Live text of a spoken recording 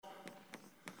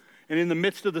And in the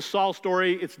midst of the Saul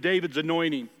story, it's David's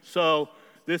anointing. So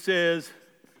this is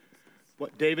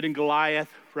what David and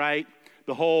Goliath, right?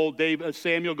 The whole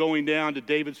Samuel going down to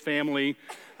David's family.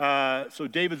 So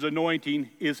David's anointing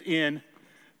is in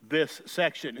this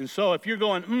section. And so if you're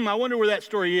going, I wonder where that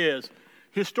story is,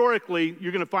 historically,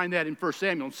 you're going to find that in 1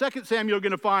 Samuel. In 2 Samuel, you're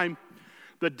going to find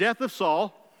the death of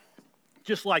Saul,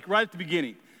 just like right at the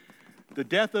beginning. The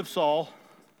death of Saul.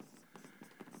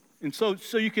 And so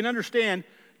you can understand,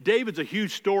 David's a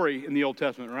huge story in the Old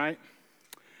Testament, right?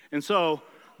 And so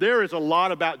there is a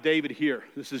lot about David here.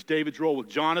 This is David's role with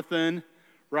Jonathan,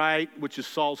 right, which is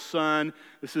Saul's son.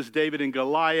 This is David and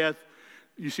Goliath.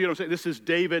 You see what I'm saying? This is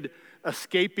David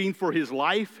escaping for his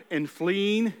life and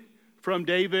fleeing from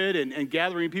David and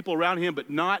gathering people around him,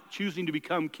 but not choosing to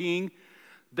become king.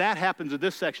 That happens in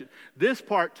this section. This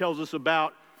part tells us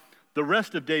about the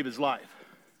rest of David's life.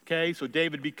 Okay, so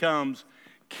David becomes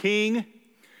king.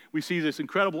 We see this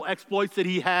incredible exploits that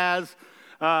he has.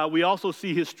 We also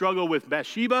see his struggle with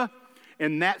Bathsheba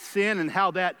and that sin and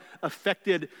how that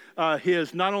affected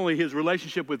not only his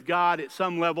relationship with God at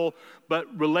some level, but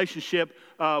relationship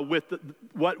with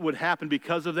what would happen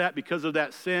because of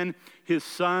that sin. His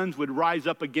sons would rise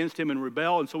up against him and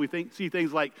rebel, and so we see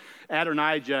things like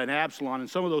Adonijah and Absalom and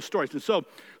some of those stories. And so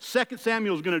 2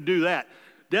 Samuel is going to do that.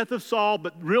 Death of Saul,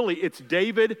 but really it's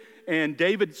David and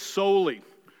David solely.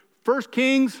 1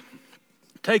 Kings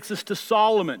takes us to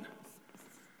Solomon.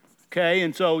 Okay,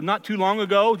 and so not too long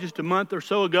ago, just a month or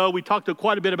so ago, we talked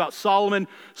quite a bit about Solomon.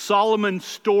 Solomon's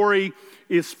story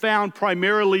is found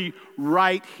primarily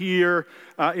right here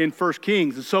in 1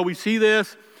 Kings. And so we see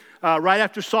this right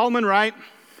after Solomon, right?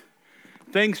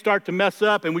 Things start to mess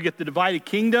up and we get the divided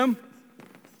kingdom.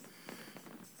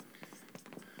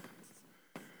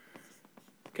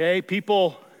 Okay,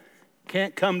 people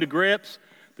can't come to grips.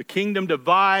 The kingdom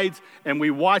divides, and we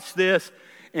watch this.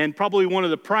 And probably one of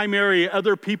the primary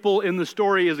other people in the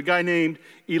story is a guy named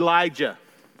Elijah.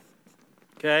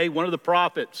 Okay, one of the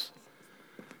prophets.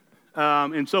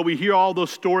 And so we hear all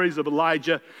those stories of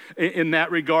Elijah in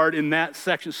that regard, in that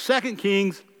section. 2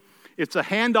 Kings, it's a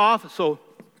handoff. So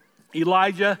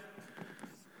Elijah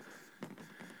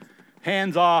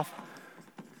hands off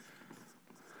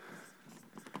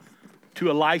to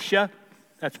Elisha.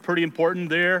 That's pretty important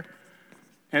there.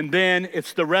 And then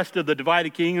it's the rest of the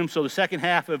divided kingdom. So the second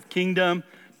half of kingdom,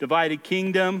 divided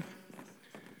kingdom.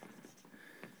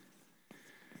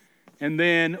 And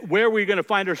then where we're going to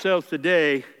find ourselves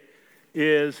today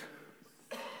is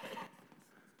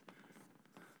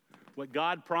what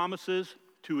God promises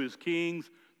to his kings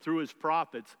through his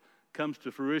prophets comes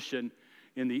to fruition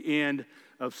in the end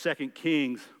of 2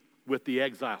 Kings with the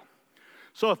exile.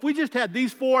 So if we just had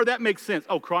these four, that makes sense.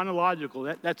 Oh,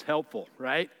 chronological, that's helpful,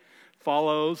 right?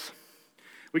 Follows.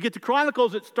 We get to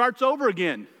Chronicles, it starts over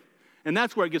again. And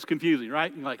that's where it gets confusing,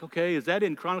 right? You're like, okay, is that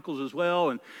in Chronicles as well?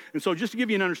 And so just to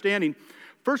give you an understanding,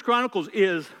 First Chronicles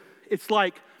it's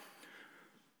like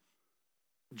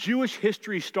Jewish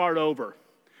history start over.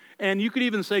 And you could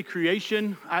even say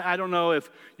creation. I don't know if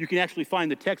you can actually find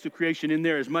the text of creation in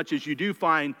there as much as you do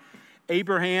find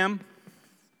Abraham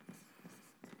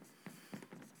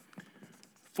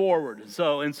forward.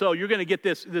 So you're going to get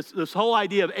this whole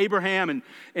idea of Abraham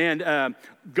and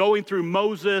going through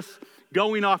Moses,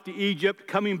 going off to Egypt,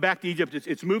 coming back to Egypt.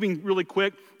 It's moving really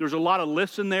quick. There's a lot of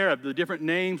lists in there of the different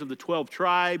names of the 12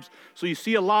 tribes. So you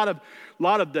see a lot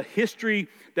of the history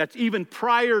that's even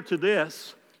prior to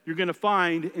this you're going to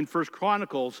find in First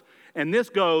Chronicles. And this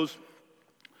goes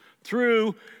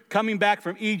through coming back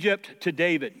from Egypt to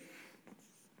David.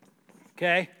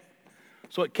 Okay?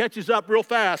 So it catches up real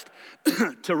fast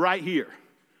to right here.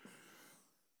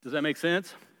 Does that make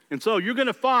sense? And so you're going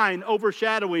to find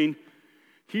overshadowing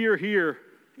here,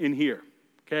 in here.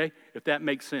 Okay? If that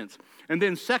makes sense. And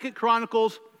then 2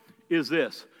 Chronicles is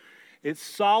this. It's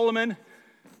Solomon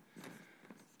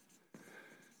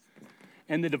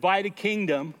and the divided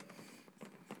kingdom.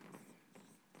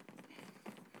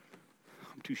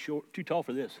 I'm too tall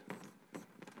for this.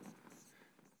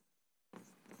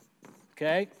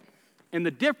 Okay? And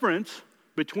the difference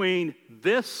between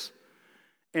this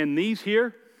and these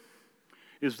here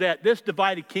is that this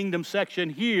divided kingdom section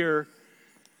here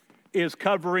is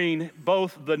covering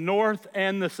both the north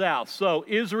and the south. So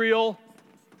Israel,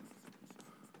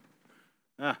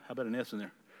 how about an S in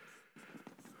there?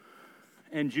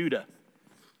 And Judah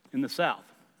in the south.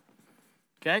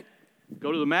 Okay,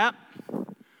 go to the map.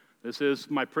 This is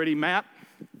my pretty map.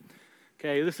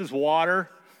 Okay, this is water.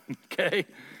 Okay, in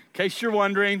case you're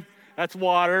wondering. That's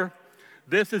water.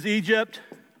 This is Egypt,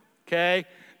 okay?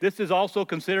 This is also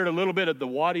considered a little bit of the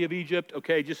Wadi of Egypt,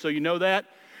 okay, just so you know that.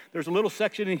 There's a little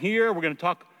section in here. We're going to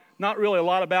talk not really a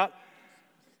lot about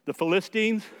the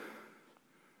Philistines.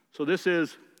 So this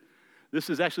is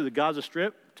actually the Gaza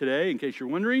Strip today, in case you're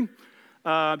wondering.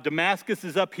 Damascus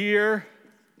is up here.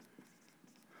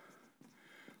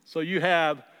 So you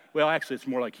have, well, actually it's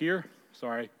more like here,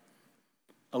 sorry.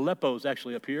 Aleppo is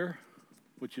actually up here,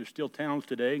 which are still towns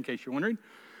today, in case you're wondering.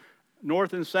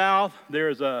 North and south,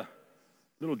 there's a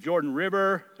little Jordan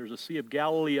River. There's a Sea of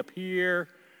Galilee up here.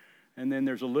 And then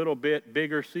there's a little bit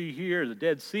bigger sea here, the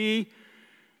Dead Sea.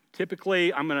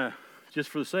 Typically, I'm going to, just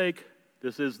for the sake,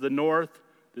 this is the north,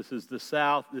 this is the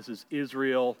south, this is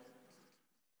Israel,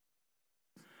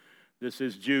 this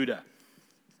is Judah.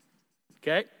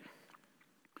 Okay?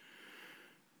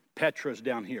 Petra's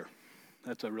down here.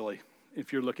 That's a really,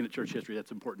 if you're looking at church history,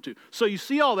 that's important too. So you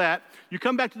see all that. You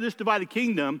come back to this divided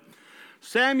kingdom.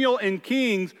 Samuel and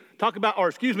Kings talk about,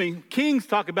 Kings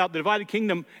talk about the divided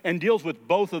kingdom and deals with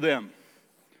both of them.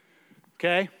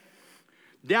 Okay?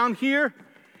 Down here,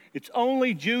 it's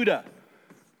only Judah.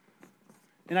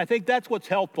 And I think that's what's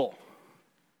helpful.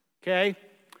 Okay?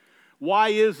 Why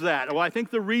is that? Well, I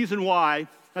think the reason why,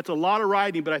 that's a lot of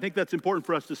writing, but I think that's important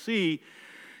for us to see,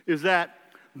 is that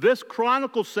this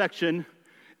Chronicles section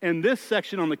and this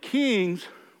section on the Kings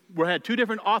had two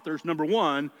different authors, number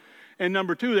one, and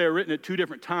number two, they were written at two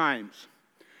different times.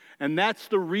 And that's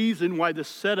the reason why the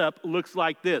setup looks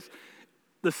like this.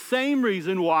 The same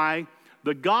reason why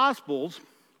the Gospels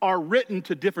are written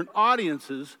to different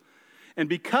audiences, and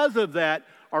because of that,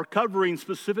 are covering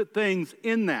specific things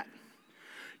in that.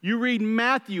 You read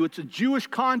Matthew, it's a Jewish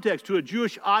context to a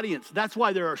Jewish audience. That's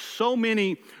why there are so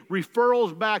many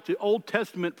referrals back to Old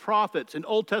Testament prophets and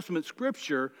Old Testament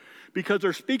scripture, because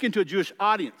they're speaking to a Jewish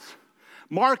audience.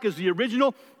 Mark is the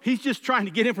original. He's just trying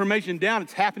to get information down.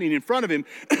 It's happening in front of him.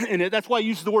 And that's why he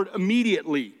uses the word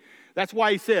immediately. That's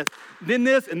why he says, then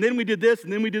this, and then we did this,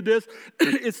 and then we did this.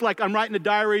 It's like I'm writing a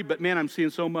diary, but man, I'm seeing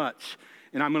so much,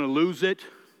 and I'm going to lose it.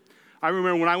 I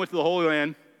remember when I went to the Holy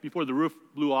Land, before the roof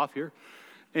blew off here,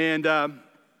 and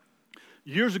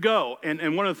years ago,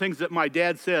 and one of the things that my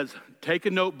dad says, take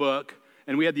a notebook,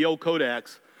 and we had the old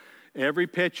Kodaks, every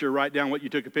picture, write down what you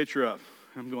took a picture of.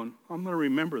 I'm going to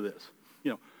remember this.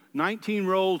 19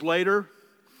 rolls later,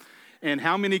 and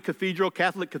how many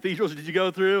Catholic cathedrals did you go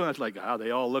through? I was like,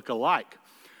 they all look alike.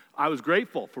 I was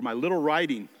grateful for my little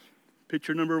writing.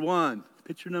 Picture number one,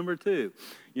 picture number two,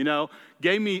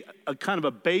 gave me a kind of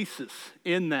a basis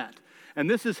in that. And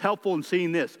this is helpful in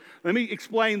seeing this. Let me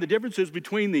explain the differences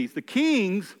between these. The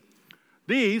Kings,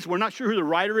 we're not sure who the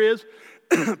writer is,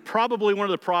 probably one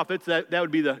of the prophets. That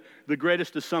would be the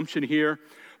greatest assumption here.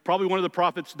 Probably one of the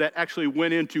prophets that actually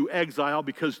went into exile,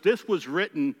 because this was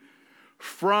written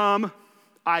from,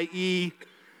 i.e.,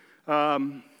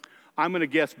 I'm going to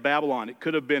guess Babylon. It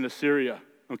could have been Assyria,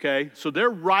 okay? So they're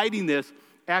writing this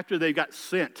after they got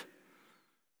sent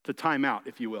to time out,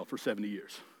 if you will, for 70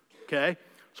 years, okay?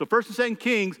 So 1st and 2nd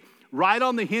Kings, right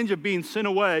on the hinge of being sent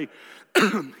away,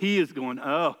 he is going,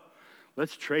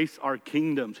 let's trace our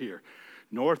kingdoms here.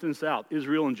 North and south,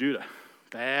 Israel and Judah.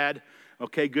 Bad.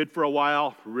 Okay, good for a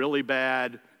while, really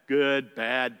bad, good,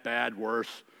 bad,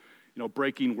 worse.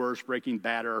 Breaking worse, breaking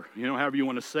badder, however you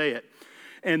want to say it.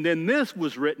 And then this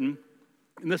was written,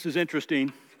 and this is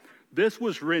interesting, this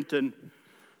was written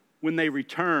when they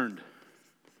returned.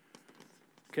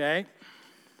 Okay?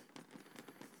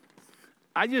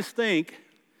 I just think,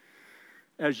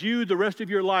 as you, the rest of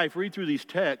your life, read through these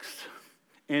texts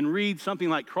and read something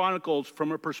like Chronicles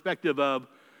from a perspective of,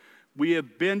 we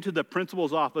have been to the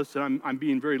principal's office, and I'm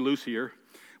being very loose here.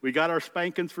 We got our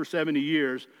spankings for 70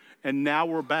 years, and now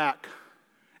we're back.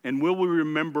 And will we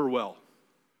remember well?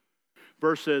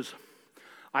 Versus,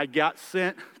 I got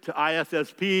sent to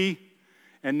ISSP,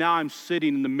 and now I'm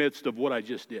sitting in the midst of what I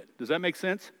just did. Does that make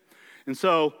sense? And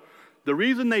so, the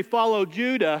reason they follow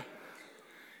Judah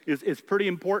is pretty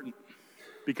important,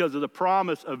 because of the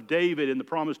promise of David and the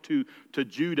promise to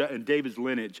Judah and David's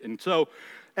lineage. And so,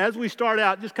 as we start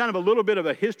out, just kind of a little bit of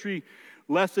a history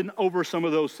lesson over some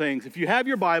of those things. If you have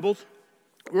your Bibles,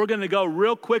 we're going to go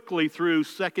real quickly through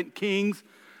 2 Kings,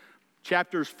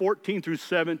 chapters 14 through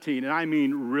 17, and I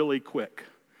mean really quick.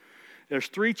 There's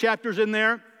 3 chapters in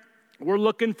there. We're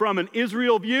looking from an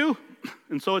Israel view,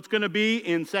 and so it's going to be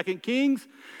in 2 Kings,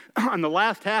 on the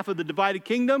last half of the divided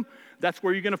kingdom. That's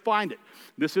where you're going to find it.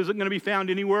 This isn't going to be found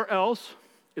anywhere else.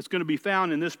 It's going to be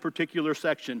found in this particular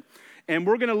section. And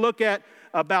we're going to look at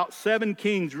about 7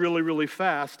 kings really, really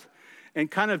fast and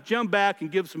kind of jump back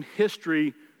and give some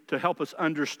history to help us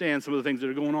understand some of the things that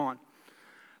are going on.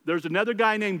 There's another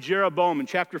guy named Jeroboam in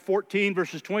chapter 14,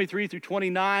 verses 23 through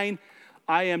 29.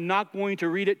 I am not going to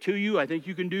read it to you. I think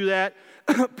you can do that.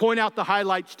 Point out the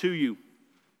highlights to you.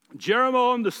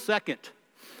 Jeroboam II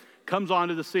comes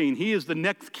onto the scene. He is the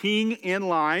next king in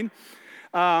line.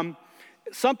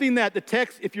 Something that the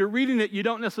text, if you're reading it, you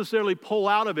don't necessarily pull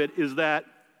out of it, is that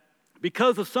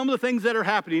because of some of the things that are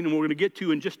happening, and we're going to get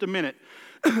to in just a minute,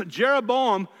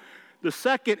 Jeroboam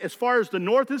II, as far as the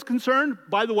north is concerned,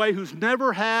 by the way, who's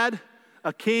never had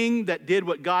a king that did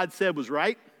what God said was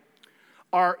right,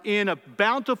 are in a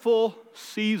bountiful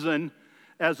season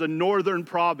as a northern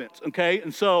province, okay?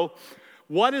 And so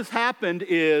what has happened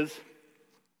is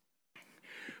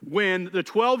when the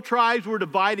 12 tribes were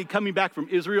divided coming back from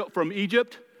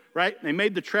Egypt, right? They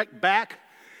made the trek back,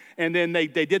 and then they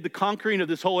did the conquering of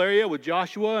this whole area with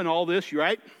Joshua and all this,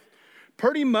 right?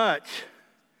 Pretty much,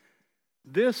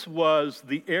 this was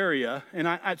the area, and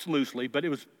it's loosely, but it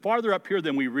was farther up here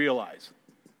than we realize,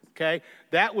 okay?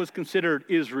 That was considered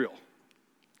Israel,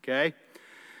 okay?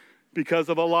 Because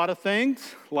of a lot of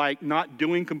things, like not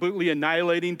completely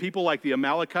annihilating people like the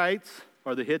Amalekites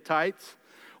or the Hittites,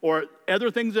 or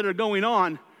other things that are going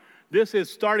on, this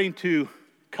is starting to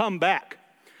come back.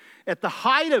 At the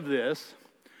height of this,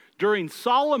 during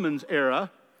Solomon's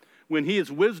era, when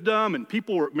his wisdom and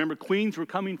remember, queens were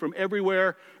coming from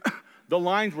everywhere, the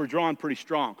lines were drawn pretty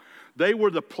strong. They were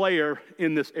the player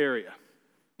in this area,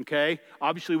 okay?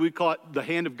 Obviously, we call it the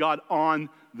hand of God on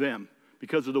them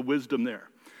because of the wisdom there.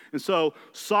 And so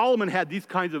Solomon had these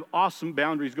kinds of awesome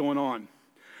boundaries going on.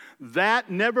 That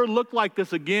never looked like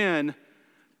this again.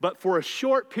 But for a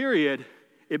short period,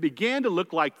 it began to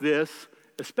look like this,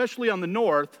 especially on the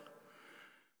north,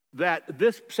 that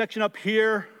this section up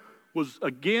here was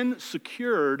again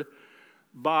secured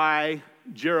by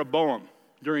Jeroboam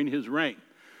during his reign.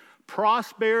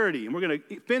 Prosperity, and we're going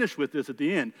to finish with this at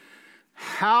the end.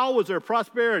 How was there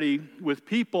prosperity with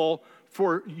people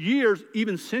for years,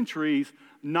 even centuries,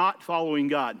 not following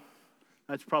God?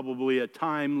 That's probably a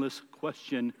timeless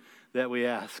question that we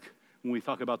ask when we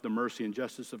talk about the mercy and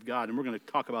justice of God. And we're going to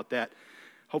talk about that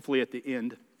hopefully at the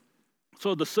end.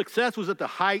 So the success was at the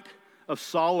height of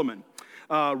Solomon.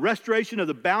 Restoration of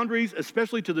the boundaries,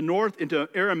 especially to the north, into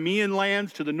Aramean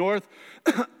lands to the north.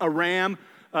 Aram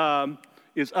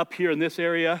is up here in this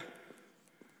area.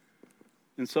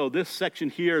 And so this section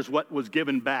here is what was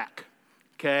given back.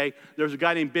 Okay? There's a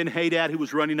guy named Ben-Hadad who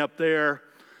was running up there.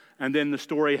 And then the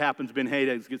story happens,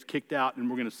 Ben-Hadad gets kicked out, and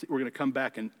we're going to come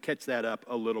back and catch that up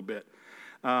a little bit.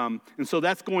 And so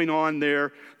that's going on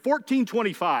there.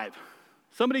 1425.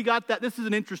 Somebody got that? This is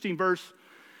an interesting verse,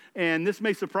 and this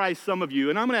may surprise some of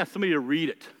you. And I'm going to ask somebody to read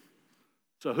it.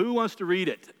 So who wants to read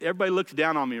it? Everybody looks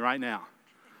down on me right now.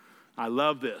 I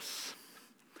love this.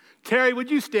 Terry,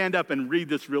 would you stand up and read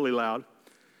this really loud?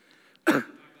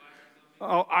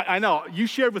 Oh, I know. You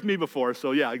shared with me before,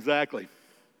 so yeah, exactly.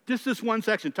 Just this one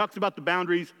section talks about the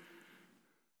boundaries.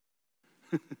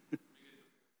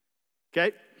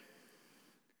 Okay?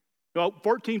 Well,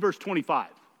 14 verse 25.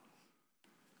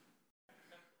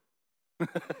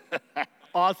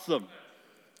 Awesome.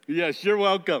 Yes, you're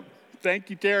welcome. Thank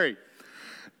you, Terry.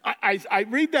 I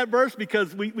read that verse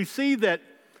because we see that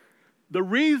the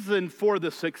reason for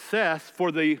the success,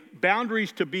 for the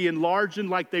boundaries to be enlarged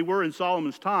like they were in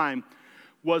Solomon's time,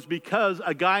 was because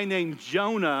a guy named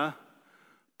Jonah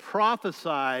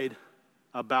prophesied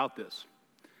about this.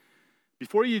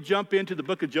 Before you jump into the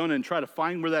book of Jonah and try to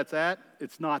find where that's at,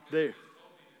 it's not there.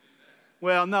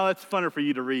 Well, no, it's funner for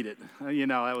you to read it.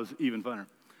 That was even funner.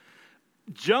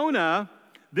 Jonah,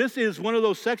 this is one of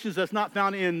those sections that's not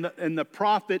found in the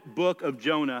prophet book of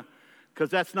Jonah,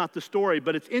 because that's not the story.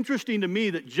 But it's interesting to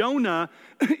me that Jonah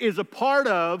is a part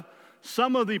of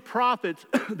some of the prophets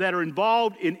that are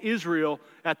involved in Israel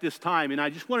at this time. And I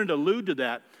just wanted to allude to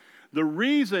that. The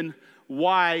reason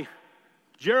why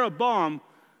Jeroboam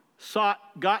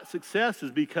got success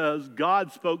is because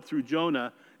God spoke through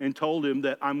Jonah and told him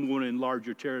that I'm going to enlarge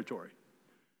your territory.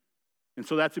 And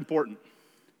so that's important.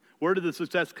 Where did the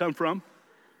success come from?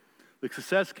 The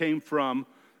success came from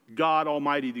God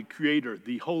Almighty, the Creator,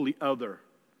 the Holy Other,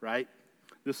 right?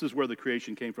 This is where the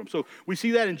creation came from. So we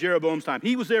see that in Jeroboam's time.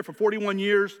 He was there for 41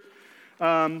 years.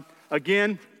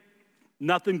 Again,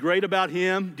 nothing great about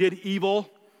him, did evil.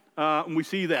 And we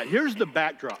see that. Here's the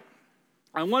backdrop.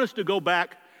 I want us to go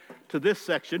back to this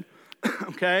section,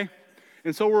 okay?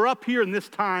 And so we're up here in this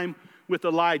time with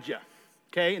Elijah,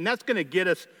 okay? And that's going to get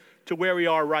us to where we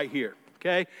are right here,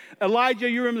 okay? Elijah,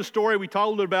 you remember the story. We talked a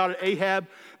little about it. Ahab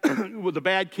was a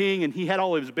bad king, and he had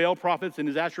all of his Baal prophets and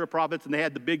his Asherah prophets, and they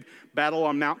had the big battle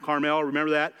on Mount Carmel.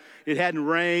 Remember that? It hadn't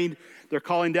rained. They're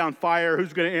calling down fire.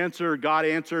 Who's going to answer? God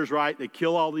answers, right? They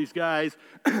kill all these guys.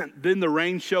 Then the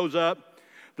rain shows up.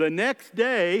 The next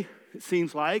day, it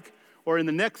seems like, or in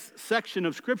the next section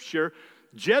of Scripture,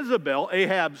 Jezebel,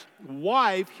 Ahab's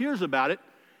wife, hears about it.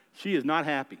 She is not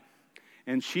happy.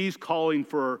 And she's calling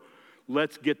for,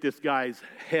 let's get this guy's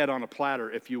head on a platter,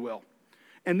 if you will.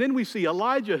 And then we see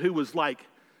Elijah, who was like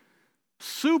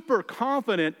super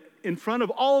confident in front of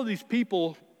all of these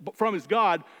people from his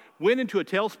God, went into a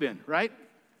tailspin, right?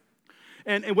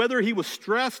 And whether he was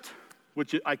stressed,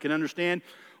 which I can understand,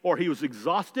 or he was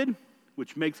exhausted,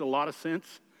 which makes a lot of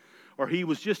sense, or he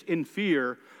was just in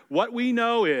fear, what we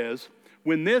know is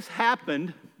when this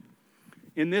happened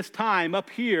in this time up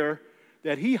here,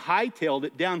 that he hightailed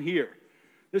it down here.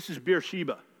 This is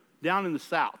Beersheba, down in the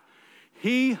south.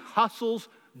 He hustles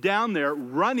down there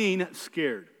running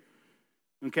scared,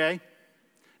 okay?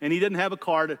 And he didn't have a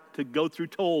car to go through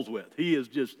tolls with. He is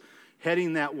just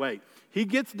heading that way. He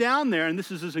gets down there, and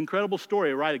this is this incredible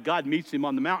story, right? God meets him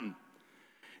on the mountain.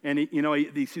 And,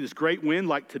 you see this great wind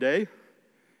like today,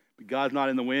 but God's not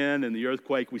in the wind and the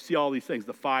earthquake. We see all these things,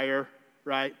 the fire,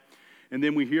 right? And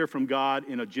then we hear from God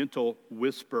in a gentle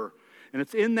whisper. And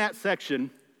it's in that section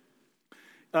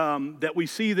that we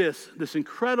see this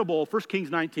incredible, 1 Kings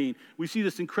 19, we see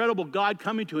this incredible God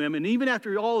coming to him. And even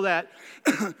after all of that,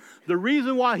 the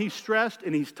reason why he's stressed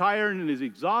and he's tired and he's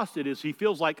exhausted is he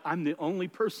feels like, I'm the only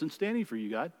person standing for you,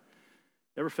 God.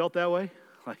 Ever felt that way?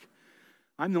 Like,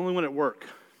 I'm the only one at work.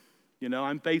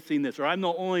 I'm facing this, or I'm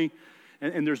the only,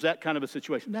 and there's that kind of a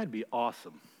situation. That'd be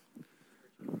awesome.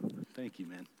 Thank you,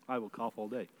 man. I will cough all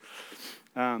day.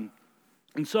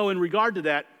 And so in regard to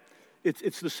that,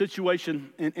 it's the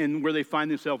situation and where they find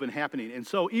themselves in happening. And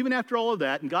so even after all of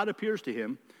that, and God appears to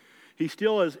him, he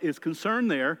still is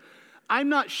concerned there. I'm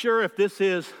not sure if this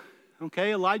is,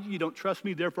 okay, Elijah, you don't trust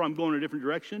me, therefore I'm going in a different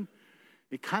direction.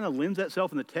 It kind of lends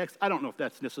itself in the text. I don't know if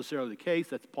that's necessarily the case.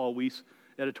 That's Paul Weiss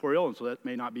editorial, and so that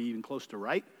may not be even close to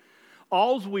right.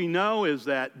 All we know is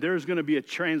that there's going to be a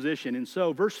transition. And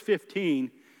so verse 15,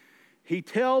 he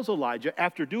tells Elijah,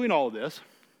 after doing all of this,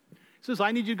 he says,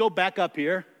 I need you to go back up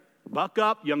here. Buck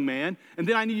up, young man. And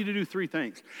then I need you to do three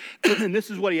things. And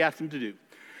this is what he asked him to do.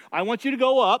 I want you to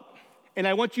go up, and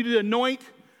I want you to anoint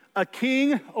a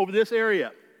king over this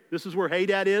area. This is where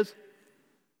Hadad is.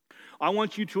 I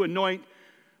want you to anoint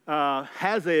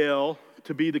Hazael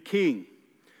to be the king.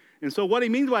 And so what he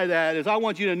means by that is I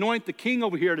want you to anoint the king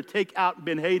over here to take out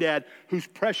Ben-Hadad, who's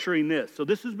pressuring this. So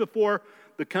this is before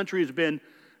the country has been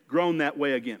grown that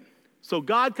way again. So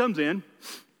God comes in,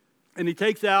 and he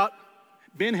takes out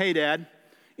Ben-Hadad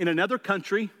in another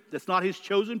country that's not his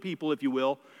chosen people, if you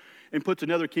will, and puts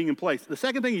another king in place. The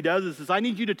second thing he does is I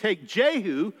need you to take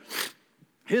Jehu,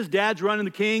 his dad's running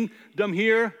the kingdom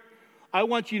here. I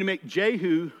want you to make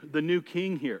Jehu the new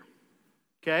king here,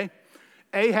 okay?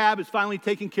 Ahab is finally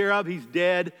taken care of. He's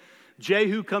dead.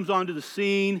 Jehu comes onto the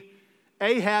scene.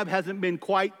 Ahab hasn't been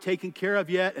quite taken care of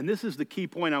yet, and this is the key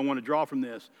point I want to draw from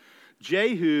this.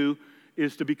 Jehu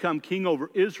is to become king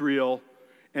over Israel,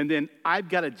 and then I've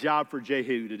got a job for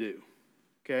Jehu to do,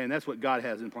 okay? And that's what God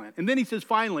has in plan. And then he says,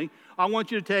 finally, I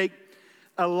want you to take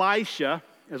Elisha,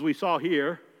 as we saw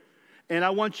here, and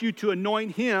I want you to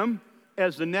anoint him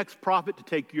as the next prophet to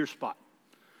take your spot.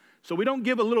 So we don't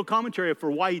give a little commentary for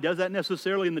why he does that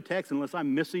necessarily in the text unless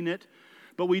I'm missing it.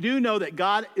 But we do know that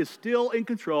God is still in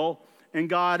control and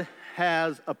God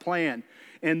has a plan.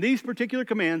 And these particular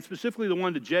commands, specifically the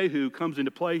one to Jehu, comes into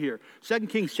play here. 2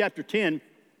 Kings chapter 10,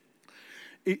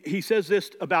 he says this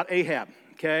about Ahab,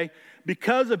 okay?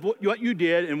 Because of what you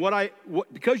did and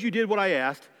because you did what I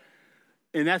asked,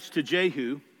 and that's to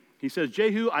Jehu, he says,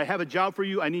 Jehu, I have a job for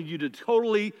you. I need you to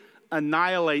totally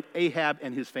annihilate Ahab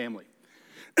and his family.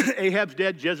 Ahab's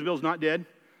dead. Jezebel's not dead.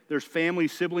 There's family,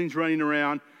 siblings running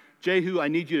around. Jehu, I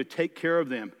need you to take care of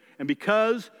them. And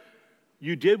because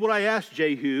you did what I asked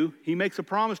Jehu, he makes a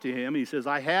promise to him. He says,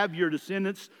 I have your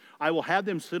descendants. I will have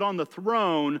them sit on the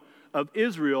throne of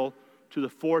Israel to the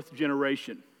fourth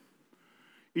generation.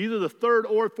 Either the third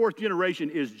or fourth generation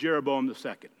is Jeroboam the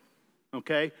second.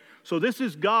 Okay? So this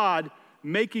is God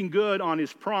making good on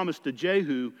his promise to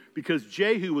Jehu because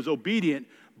Jehu was obedient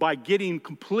by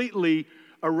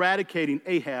eradicating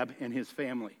Ahab and his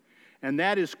family. And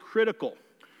that is critical.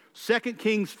 2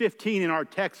 Kings 15 in our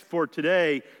text for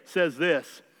today says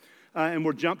this, and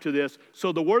we'll jump to this.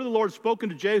 So the word of the Lord spoken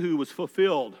to Jehu was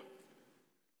fulfilled.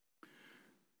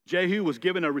 Jehu was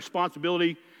given a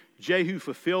responsibility. Jehu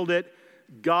fulfilled it.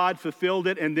 God fulfilled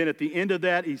it. And then at the end of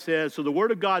that, he says, so the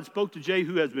word of God spoke to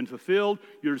Jehu has been fulfilled.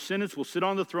 Your descendants will sit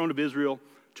on the throne of Israel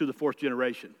to the fourth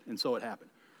generation. And so it happened.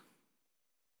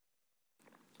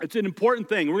 It's an important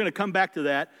thing. We're going to come back to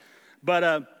that.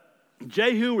 But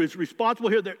Jehu is responsible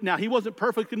here. Now, he wasn't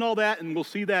perfect in all that, and we'll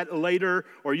see that later,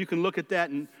 or you can look at that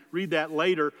and read that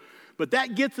later. But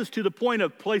that gets us to the point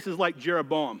of places like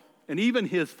Jeroboam. and even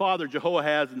his father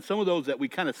Jehoahaz, and some of those that we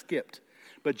kind of skipped.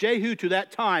 But Jehu, to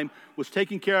that time, was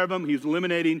taking care of him. He was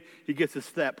eliminating. He gets us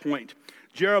to that point.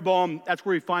 Jeroboam, that's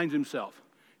where he finds himself.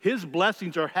 His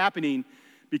blessings are happening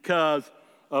because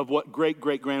of what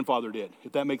great-great-grandfather did,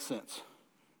 if that makes sense.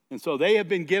 And so they have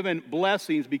been given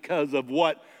blessings because of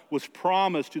what was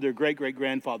promised to their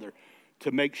great-great-grandfather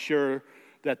to make sure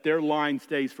that their line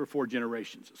stays for 4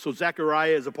 generations. So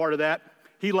Zechariah is a part of that.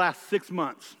 He lasts 6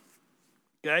 months,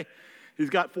 okay? He's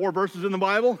got 4 verses in the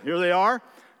Bible. Here they are.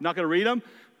 I'm not going to read them.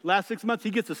 Last 6 months, he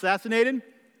gets assassinated,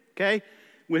 okay?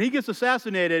 When he gets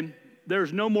assassinated,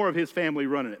 there's no more of his family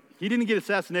running it. He didn't get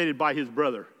assassinated by his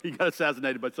brother. He got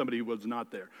assassinated by somebody who was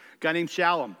not there. A guy named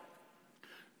Shallum.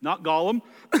 Not Gollum.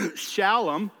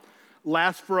 Shallum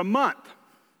lasts for a month.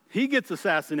 He gets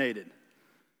assassinated.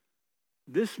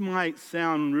 This might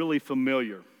sound really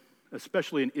familiar,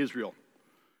 especially in Israel.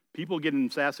 People getting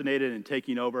assassinated and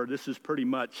taking over. This is pretty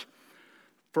much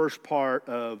first part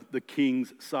of the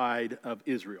king's side of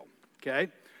Israel, okay? A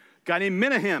guy named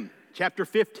Menahem, chapter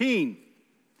 15.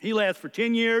 He lasts for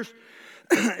 10 years.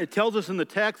 It tells us in the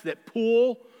text that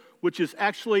Pul, which is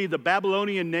actually the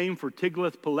Babylonian name for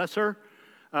Tiglath-Pileser,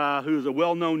 who's a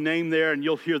well-known name there, and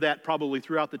you'll hear that probably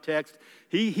throughout the text.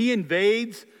 He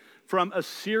invades from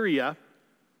Assyria,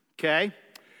 okay?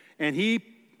 And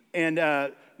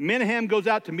Menahem goes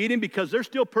out to meet him because they're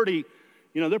still pretty,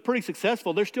 they're pretty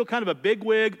successful. They're still kind of a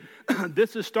bigwig.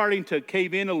 This is starting to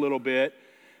cave in a little bit.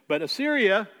 But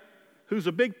Assyria, who's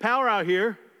a big power out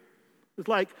here, is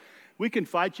like, we can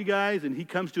fight you guys. And he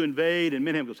comes to invade, and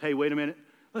Menahem goes, hey, wait a minute.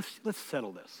 Let's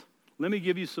settle this. Let me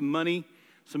give you some money,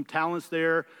 some talents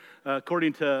there,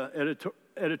 according to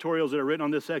editorials that are written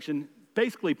on this section,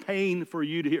 basically paying for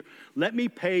you to hear. Let me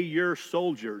pay your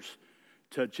soldiers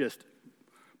to just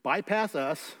bypass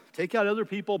us, take out other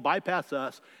people, bypass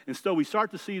us. And so we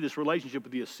start to see this relationship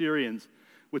with the Assyrians,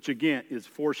 which again is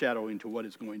foreshadowing to what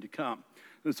is going to come.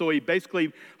 And so he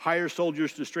basically hires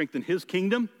soldiers to strengthen his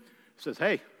kingdom. He says,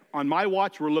 hey, on my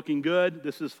watch, we're looking good.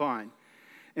 This is fine.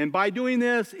 And by doing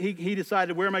this, he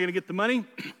decided, where am I going to get the money?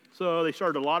 So they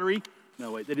started a lottery.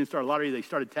 No, wait, they didn't start a lottery. They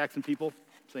started taxing people.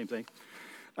 Same thing.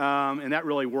 And that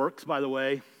really works, by the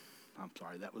way. I'm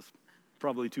sorry, that was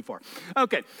probably too far.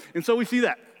 Okay, and so we see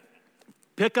that.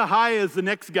 Pekahiah is the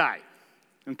next guy,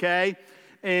 okay?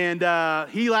 And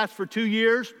he lasts for 2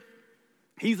 years.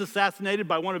 He's assassinated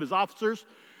by one of his officers.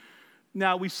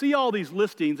 Now, we see all these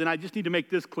listings, and I just need to make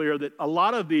this clear that a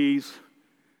lot of these,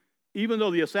 even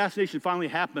though the assassination finally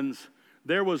happens,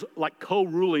 there was like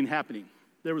co-ruling happening.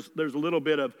 There's a little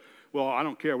bit of, well, I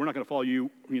don't care. We're not going to follow you,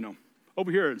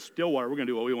 over here in Stillwater, we're going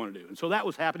to do what we want to do. And so that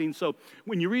was happening. So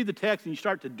when you read the text and you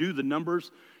start to do the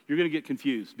numbers, you're going to get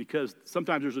confused because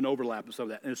sometimes there's an overlap of some of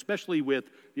that, and especially with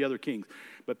the other kings.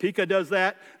 But Pekah does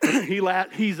that.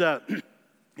 He's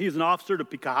an officer to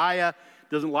Pekahiah,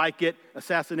 doesn't like it,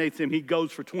 assassinates him. He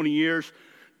goes for 20 years.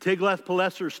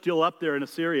 Tiglath-Pileser is still up there in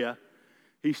Assyria.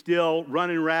 He's still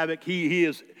running rabbit. He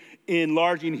is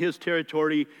enlarging his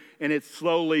territory, and it's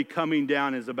slowly coming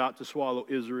down and is about to swallow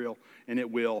Israel, and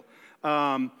it will.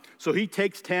 So he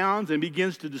takes towns and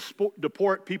begins to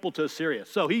deport people to Assyria.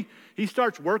 So he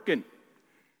starts working.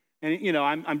 And,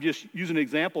 I'm just using an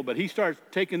example, but he starts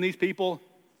taking these people,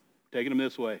 taking them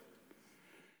this way,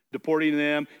 deporting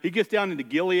them. He gets down into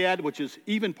Gilead, which is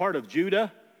even part of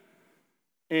Judah.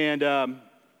 And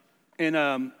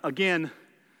again,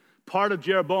 part of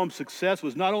Jeroboam's success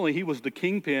was not only he was the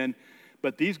kingpin,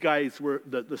 but these guys were,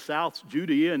 the South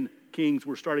Judean kings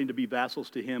were starting to be vassals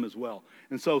to him as well.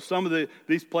 And so some of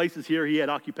these places here he had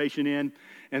occupation in,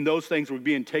 and those things were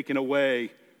being taken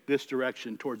away this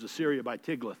direction towards Assyria by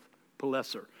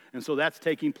Tiglath-Pileser. And so that's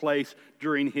taking place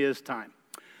during his time.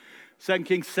 2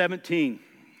 Kings 17,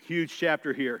 huge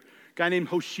chapter here. A guy named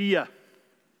Hoshea.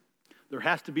 There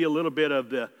has to be a little bit of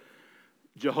the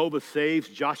Jehovah saves,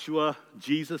 Joshua,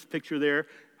 Jesus picture there.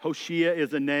 Hoshea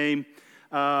is a name.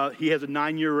 He has a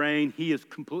 9-year reign. He is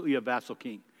completely a vassal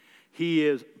king. He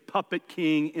is puppet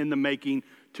king in the making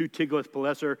to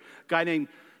Tiglath-Pileser. A guy named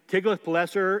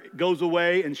Tiglath-Pileser goes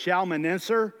away, and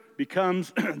Shalmaneser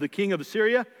becomes the king of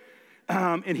Assyria.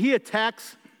 And he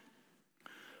attacks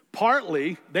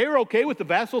partly. They were okay with the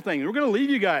vassal thing. We're going to leave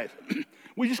you guys.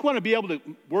 We just want to be able to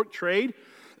work trade.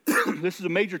 This is a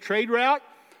major trade route.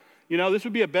 This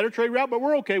would be a better trade route, but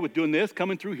we're okay with doing this,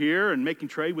 coming through here and making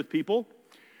trade with people.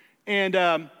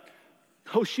 And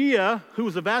Hoshea, who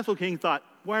was a vassal king, thought,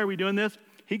 why are we doing this?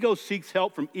 He goes seeks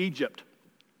help from Egypt,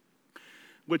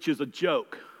 which is a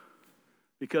joke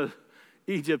because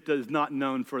Egypt is not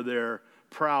known for their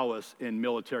prowess in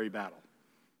military battle.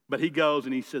 But he goes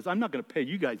and he says, I'm not going to pay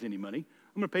you guys any money.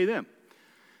 I'm going to pay them.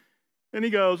 And he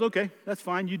goes, okay, that's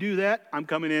fine. You do that. I'm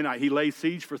coming in. He lays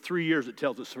siege for 3 years, it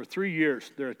tells us. For 3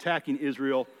 years, they're attacking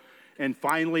Israel. And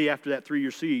finally, after that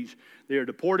 3-year siege, they are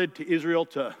deported to Israel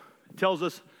it tells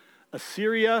us,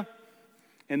 Assyria,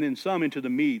 and then some into the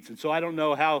Medes. And so I don't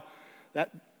know how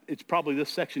it's probably this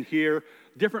section here,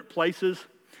 different places.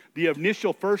 The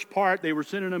initial first part, they were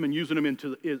sending them and using them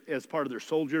as part of their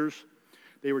soldiers.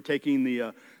 They were taking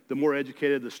the more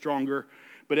educated, the stronger.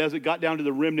 But as it got down to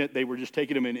the remnant, they were just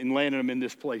taking them and landing them in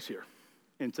this place here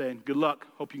and saying, good luck,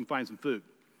 hope you can find some food.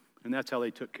 And that's how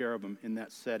they took care of them in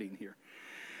that setting here.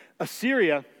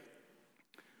 Assyria,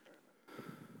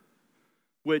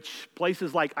 which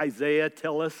places like Isaiah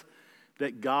tell us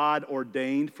that God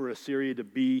ordained for Assyria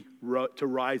to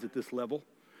rise at this level.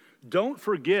 Don't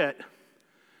forget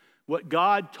what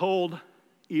God told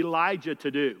Elijah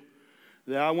to do.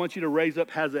 That I want you to raise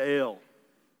up Hazael,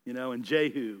 and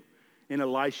Jehu and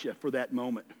Elisha for that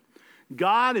moment.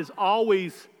 God is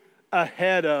always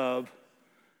ahead of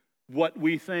what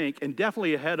we think, and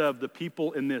definitely ahead of the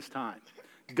people in this time.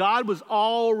 God was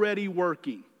already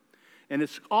working. And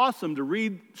it's awesome to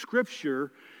read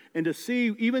Scripture and to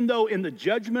see, even though in the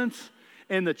judgments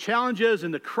and the challenges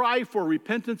and the cry for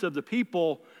repentance of the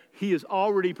people, he is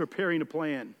already preparing a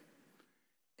plan.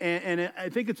 And I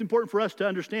think it's important for us to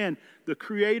understand the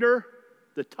Creator,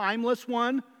 the timeless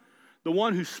one, the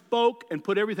one who spoke and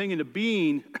put everything into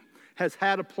being, has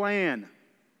had a plan.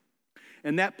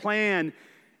 And that plan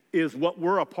is what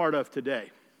we're a part of today.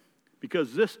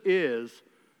 Because this is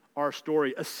our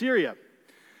story. Assyria,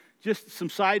 just some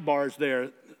sidebars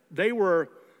there. They were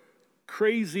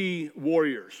crazy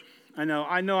warriors. I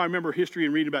remember history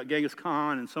and reading about Genghis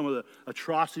Khan and some of the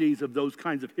atrocities of those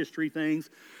kinds of history things.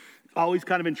 Always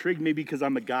kind of intrigued me because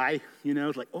I'm a guy,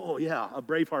 it's like, oh yeah, a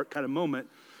Braveheart kind of moment.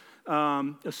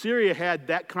 Assyria had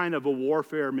that kind of a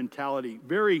warfare mentality,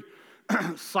 very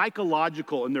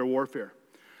psychological in their warfare.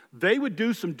 They would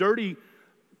do some dirty,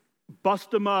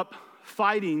 bust them up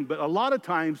fighting, but a lot of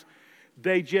times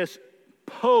they just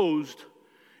posed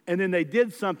and then they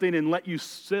did something and let you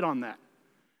sit on that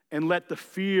and let the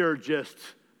fear just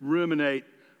ruminate,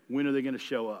 when are they going to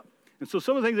show up? And so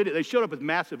some of the things they did, they showed up with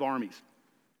massive armies.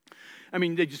 I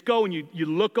mean, they just go and you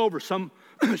look over, some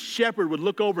shepherd would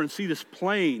look over and see this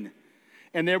plain,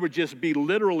 and there would just be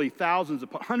literally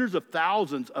hundreds of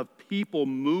thousands of people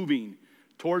moving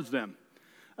towards them.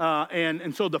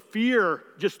 And so the fear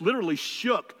just literally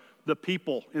shook the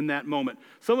people in that moment.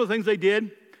 Some of the things they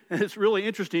did, and it's really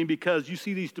interesting because you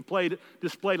see these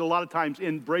displayed a lot of times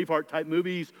in Braveheart type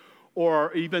movies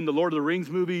or even the Lord of the Rings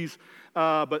movies,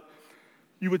 but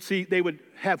you would see they would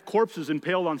have corpses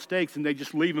impaled on stakes and they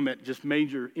just leave them at just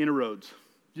major inroads,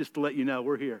 just to let you know,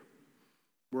 we're here.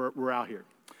 We're out here.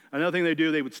 Another thing they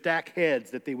do, they would stack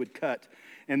heads that they would cut,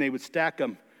 and they would stack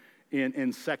them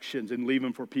in sections and leave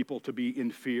them for people to be in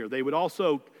fear. They would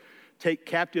also take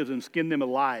captives and skin them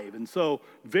alive. And so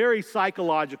very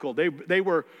psychological. They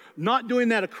were not doing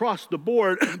that across the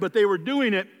board, but they were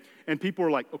doing it, and people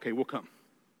were like, okay, we'll come.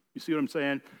 You see what I'm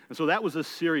saying? And so that was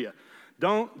Assyria.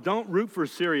 Don't root for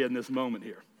Syria in this moment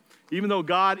here, even though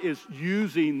God is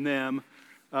using them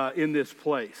in this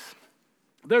place.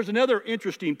 There's another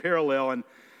interesting parallel,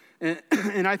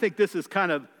 and I think this is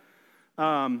kind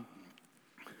of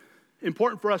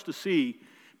important for us to see,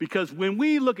 because when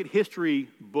we look at history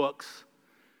books,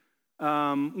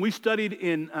 we studied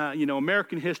in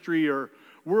American history or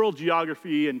world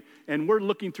geography, and we're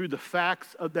looking through the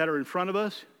facts that are in front of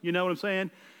us. You know what I'm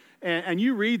saying? And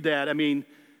you read that. I mean,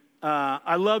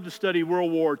 I love to study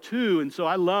World War II, and so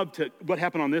I love what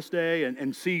happened on this day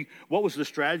and see what was the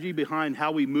strategy behind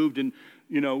how we moved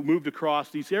across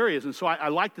these areas. And so I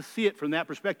like to see it from that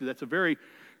perspective. That's a very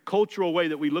cultural way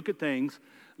that we look at things.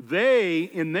 They,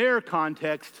 in their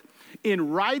context, in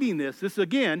writing this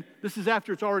is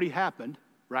after it's already happened,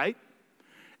 right?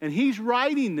 And he's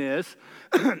writing this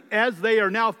as they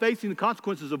are now facing the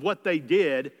consequences of what they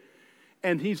did,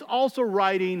 and he's also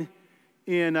writing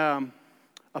in a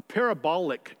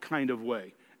parabolic kind of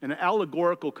way, an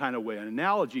allegorical kind of way, an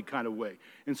analogy kind of way.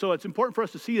 And so it's important for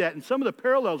us to see that. And some of the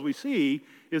parallels we see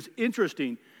is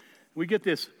interesting. We get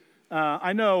this,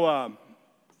 I know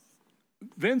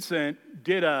Vincent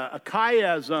did a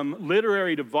chiasm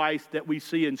literary device that we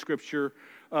see in Scripture.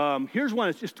 Here's one,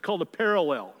 it's just called a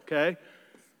parallel, okay?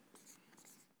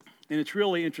 And it's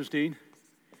really interesting,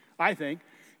 I think,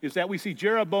 is that we see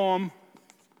Jeroboam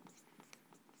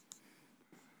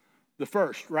the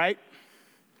first, right?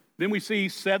 Then we see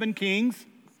 7 kings.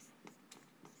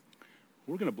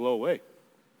 We're going to blow away.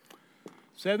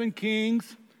 7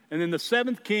 kings, and then the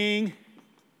 7th king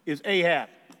is Ahab.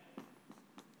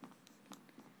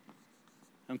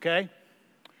 Okay?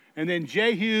 And then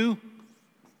Jehu,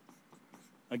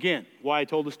 again, why I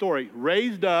told the story,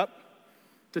 raised up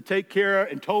to take care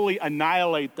and totally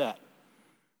annihilate that.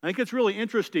 I think it's really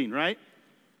interesting, right?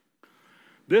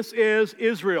 This is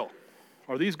Israel.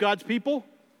 Are these God's people?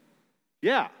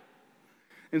 Yeah.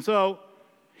 And so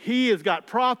he has got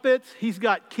prophets, he's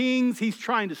got kings, he's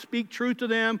trying to speak truth to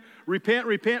them. Repent,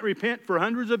 repent, repent for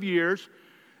hundreds of years.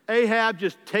 Ahab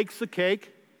just takes the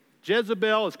cake.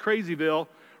 Jezebel is Crazyville,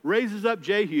 raises up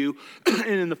Jehu. And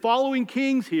in the following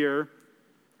kings here,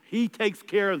 he takes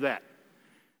care of that.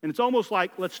 And it's almost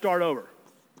like, let's start over.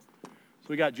 So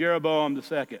we got Jeroboam the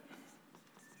second.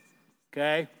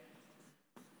 Okay?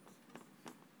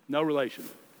 No relation.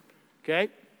 Okay?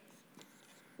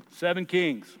 7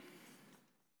 kings.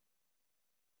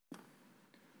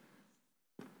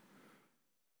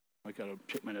 I gotta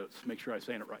check my notes, make sure I'm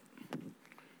saying it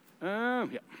right.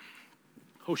 Yeah.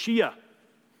 Hoshea.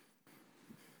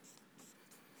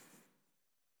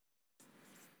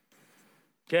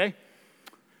 Okay?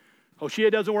 Hoshea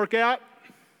doesn't work out.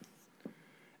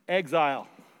 Exile.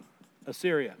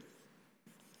 Assyria.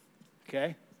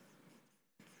 Okay?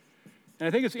 And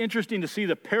I think it's interesting to see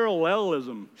the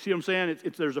parallelism. See what I'm saying?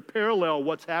 There's a parallel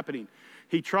what's happening.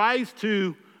 He tries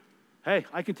to, hey,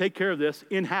 I can take care of this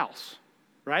in-house,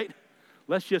 right?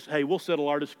 Let's just, hey, we'll settle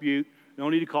our dispute. No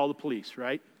need to call the police,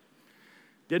 right?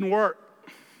 Didn't work.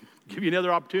 Give you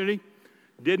another opportunity.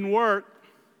 Didn't work.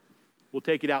 We'll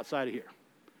take it outside of here.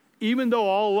 Even though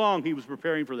all along he was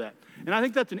preparing for that. And I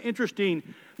think that's an interesting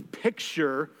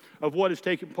picture of what is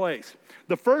taking place.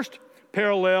 The first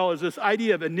parallel is this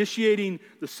idea of initiating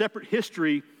the separate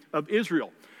history of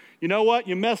Israel. You know what?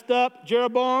 You messed up,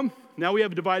 Jeroboam. Now we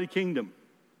have a divided kingdom,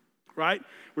 right?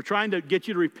 We're trying to get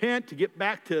you to repent, to get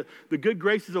back to the good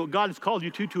graces of what God has called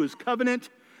you to his covenant.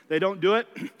 They don't do it.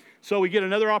 So we get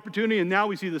another opportunity, and now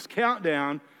we see this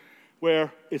countdown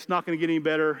where it's not going to get any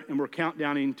better, and we're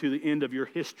countdowning to the end of your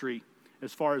history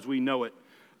as far as we know it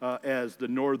as the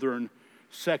northern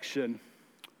section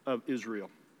of Israel.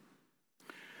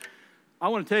 I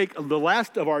want to take the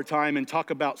last of our time and talk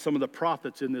about some of the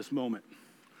prophets in this moment.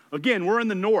 Again, we're in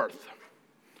the north.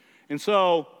 And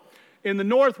so in the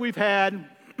north, we've had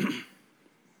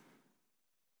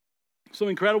some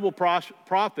incredible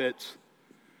prophets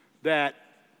that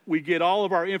we get all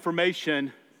of our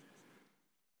information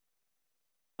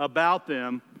about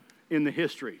them in the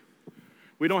history.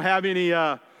 We don't have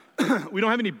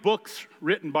any books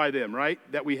written by them, right,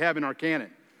 that we have in our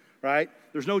canon, right?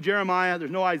 There's no Jeremiah,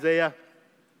 there's no Isaiah.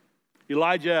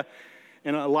 Elijah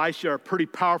and Elisha are pretty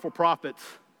powerful prophets,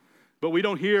 but we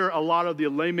don't hear a lot of the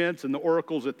laments and the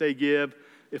oracles that they give.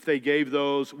 If they gave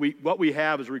those, what we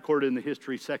have is recorded in the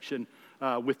history section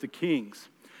with the kings.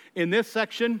 In this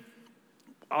section,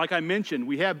 like I mentioned,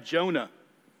 we have Jonah,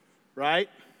 right?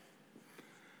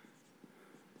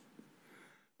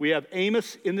 We have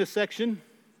Amos in this section,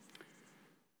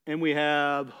 and we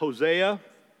have Hosea.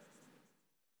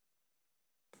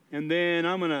 And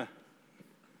then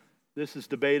this is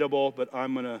debatable, but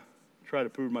I'm going to try to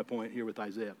prove my point here with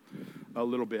Isaiah a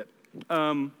little bit.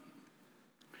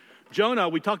 Jonah,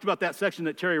 we talked about that section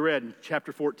that Terry read in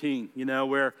chapter 14,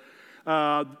 where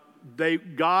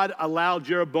God allowed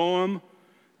Jeroboam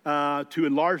to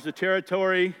enlarge the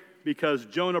territory because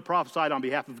Jonah prophesied on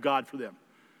behalf of God for them.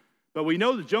 But we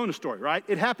know the Jonah story, right?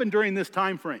 It happened during this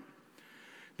time frame.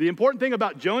 The important thing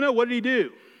about Jonah, what did he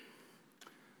do?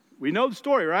 We know the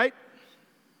story, right?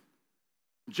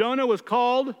 Jonah was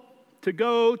called to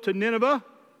go to Nineveh,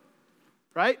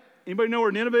 right? Anybody know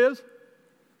where Nineveh is?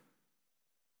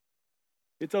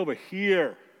 It's over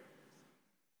here.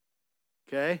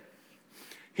 Okay?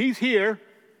 He's here.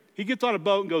 He gets on a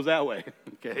boat and goes that way.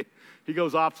 Okay? He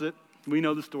goes opposite. We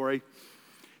know the story.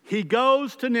 He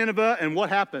goes to Nineveh, and what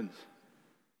happens?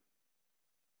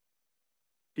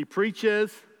 He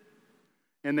preaches,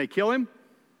 and they kill him?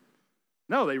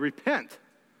 No, they repent.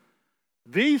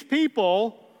 These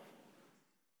people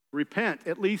repent,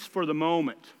 at least for the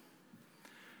moment.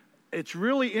 It's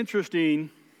really interesting.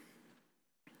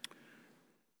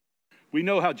 We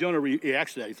know how Jonah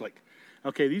reacts to that. He's like,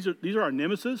 okay, these are our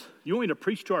nemesis. You want me to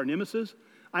preach to our nemesis?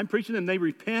 I'm preaching them, they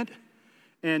repent.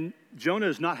 And Jonah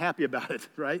is not happy about it,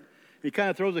 right? He kind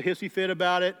of throws a hissy fit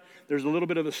about it. There's a little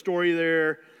bit of a story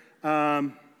there.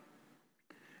 And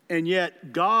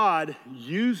yet God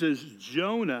uses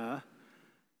Jonah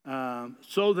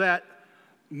so that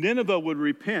Nineveh would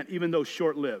repent, even though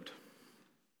short-lived.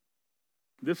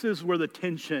 This is where the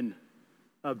tension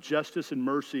of justice and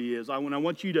mercy is. I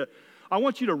want you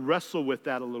to wrestle with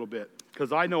that a little bit,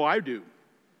 because I know I do.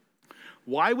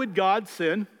 Why would God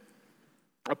send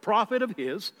a prophet of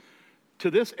his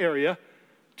to this area,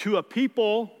 to a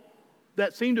people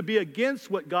that seemed to be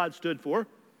against what God stood for,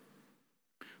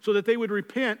 so that they would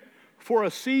repent for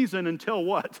a season until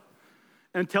what?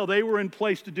 Until they were in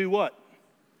place to do what?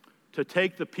 To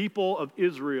take the people of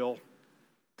Israel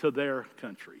to their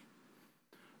country.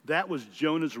 That was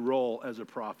Jonah's role as a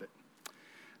prophet.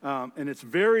 And it's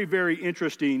very, very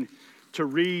interesting to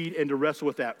read and to wrestle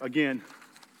with that. Again,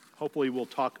 hopefully we'll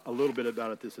talk a little bit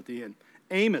about this at the end.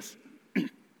 Amos.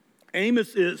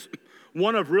 Amos is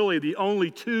one of really the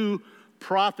only two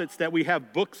prophets that we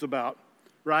have books about,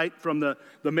 right? From the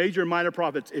major and minor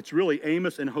prophets, it's really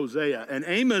Amos and Hosea. And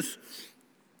Amos,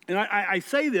 and I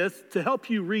say this to help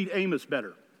you read Amos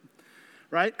better,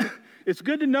 right? It's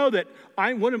good to know that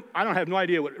I don't have no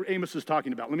idea what Amos is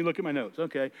talking about. Let me look at my notes,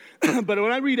 okay? But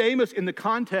when I read Amos in the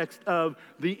context of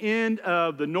the end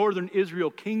of the northern Israel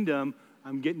kingdom,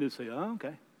 I'm getting to say, oh,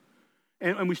 okay.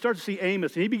 And we start to see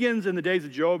Amos, and he begins in the days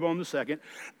of Jeroboam II.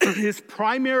 His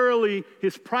primary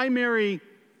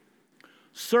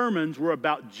sermons were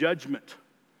about judgment.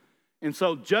 And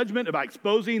so judgment about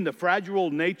exposing the fragile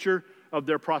nature of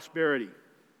their prosperity.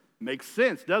 Makes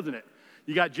sense, doesn't it?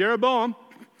 You got Jeroboam.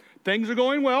 Things are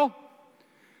going well.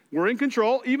 We're in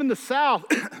control. Even the South,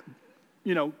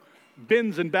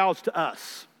 bends and bows to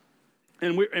us.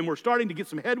 And we're starting to get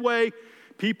some headway.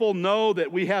 People know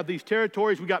that we have these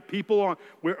territories. We got people on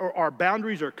where our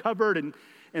boundaries are covered, and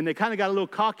they kind of got a little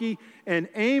cocky. And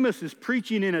Amos is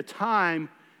preaching in a time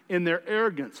in their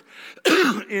arrogance.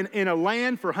 in a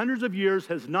land for hundreds of years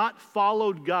has not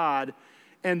followed God,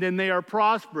 and then they are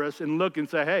prosperous and look and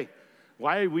say, hey,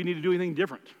 why do we need to do anything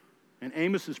different? And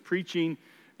Amos is preaching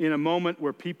in a moment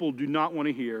where people do not want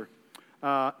to hear.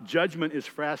 Judgment is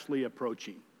fastly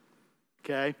approaching,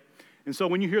 okay? And so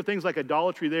when you hear things like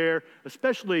idolatry there,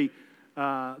 especially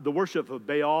the worship of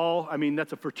Baal, I mean,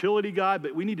 that's a fertility god,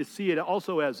 but we need to see it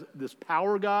also as this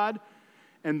power god,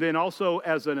 and then also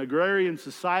as an agrarian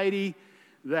society,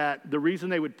 that the reason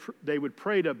they would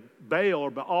pray to Baal or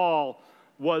Baal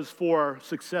was for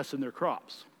success in their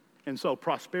crops, and so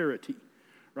prosperity,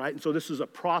 right? And so this is a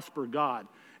prosper god.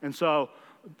 And so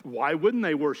why wouldn't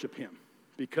they worship him?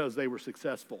 Because they were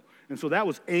successful. And so that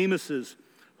was Amos's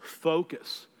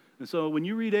focus. And so when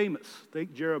you read Amos,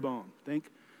 think Jeroboam. Think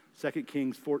 2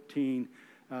 Kings 14,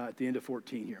 at the end of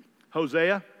 14 here.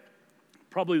 Hosea,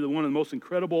 probably one of the most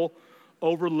incredible,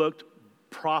 overlooked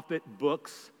prophet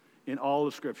books in all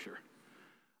of Scripture.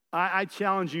 I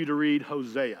challenge you to read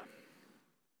Hosea.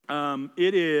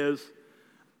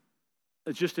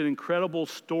 It's just an incredible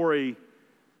story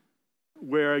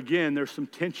where, again, there's some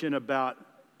tension about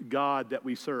God that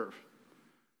we serve.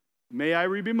 May I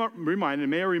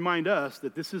remind us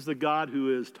that this is the God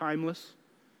who is timeless.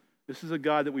 This is a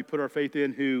God that we put our faith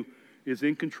in, who is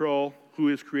in control, who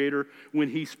is creator. When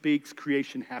he speaks,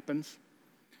 creation happens.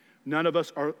 None of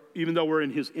us are, even though we're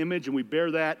in his image and we bear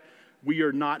that, we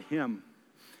are not him.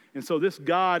 And so this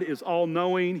God is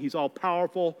all-knowing, he's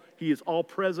all-powerful, he is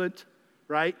all-present,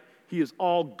 right? He is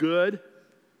all good,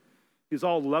 he's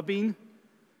all-loving.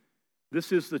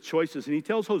 This is the choices. And he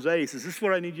tells Hosea, he says, this is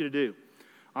what I need you to do.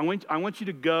 I want you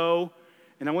to go,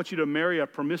 and I want you to marry a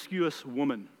promiscuous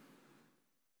woman.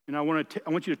 And I want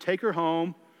you to take her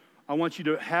home. I want you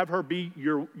to have her be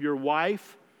your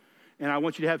wife, and I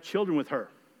want you to have children with her.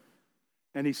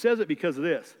 And he says it because of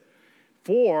this.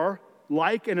 For,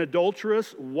 like an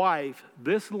adulterous wife,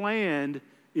 this land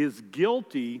is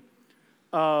guilty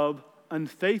of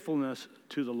unfaithfulness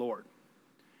to the Lord.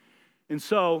 And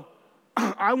so,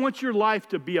 I want your life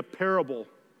to be a parable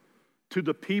to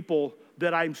the people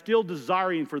that I'm still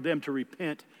desiring for them to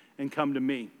repent and come to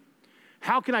me.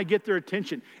 How can I get their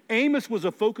attention? Amos was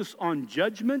a focus on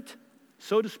judgment,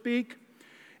 so to speak,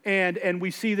 and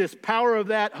we see this power of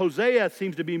that. Hosea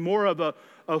seems to be more of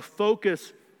a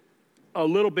focus a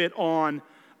little bit on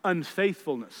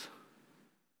unfaithfulness.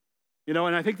 And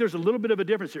I think there's a little bit of a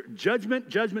difference here.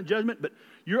 Judgment, but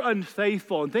you're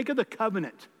unfaithful. And think of the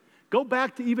covenant. Go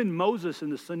back to even Moses in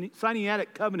the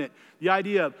Sinaitic covenant, the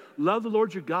idea of love the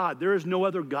Lord your God. There is no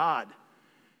other God.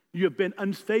 You have been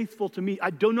unfaithful to me. I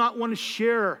do not want to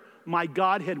share my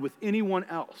Godhead with anyone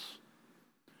else.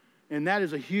 And that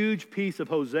is a huge piece of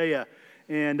Hosea.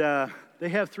 And they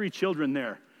have 3 children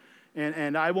there.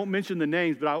 And I won't mention the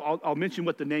names, but I'll mention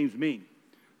what the names mean.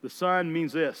 The son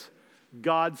means this: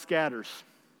 God scatters.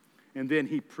 And then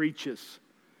he preaches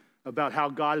about how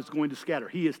God is going to scatter.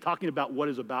 He is talking about what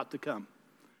is about to come.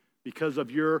 Because of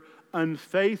your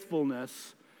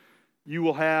unfaithfulness, you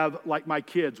will have, like my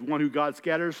kids, one who God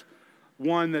scatters,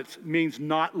 one that means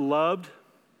not loved,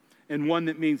 and one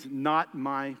that means not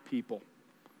my people.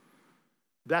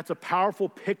 That's a powerful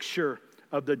picture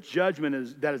of the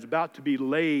judgment that is about to be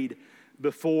laid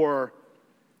before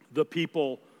the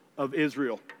people of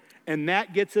Israel. And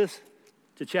that gets us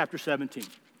to chapter 17.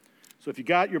 So if you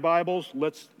got your Bibles,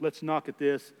 let's knock at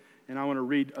this, and I want to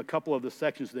read a couple of the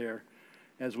sections there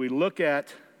as we look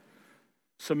at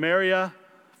Samaria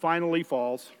finally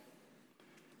falls.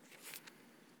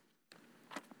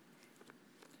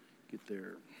 Get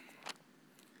there.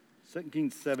 2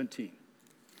 Kings 17.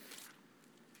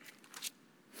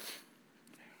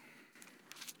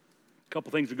 A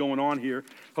couple things are going on here.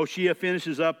 Hosea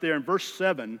finishes up there in verse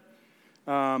 7.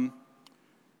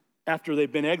 After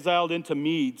they've been exiled into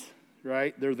Medes,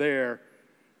 right? They're there.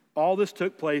 All this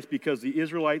took place because the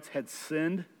Israelites had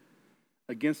sinned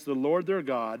against the Lord their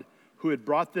God, who had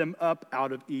brought them up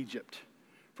out of Egypt,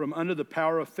 from under the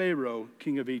power of Pharaoh,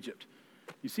 king of Egypt.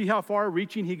 You see how far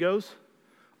reaching he goes?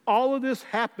 All of this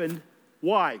happened.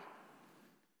 Why?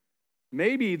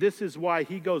 Maybe this is why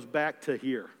he goes back to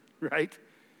here, right?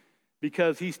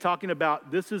 Because he's talking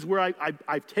about, this is where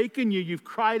I've taken you. You've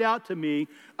cried out to me.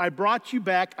 I brought you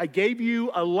back. I gave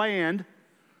you a land,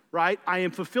 right? I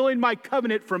am fulfilling my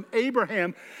covenant from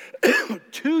Abraham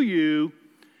to you.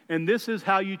 And this is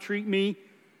how you treat me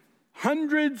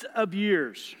hundreds of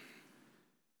years.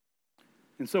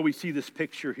 And so we see this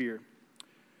picture here.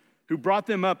 Who brought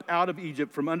them up out of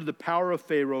Egypt from under the power of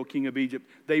Pharaoh, king of Egypt.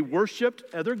 They worshiped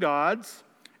other gods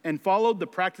and followed the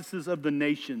practices of the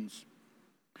nations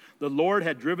the Lord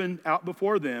had driven out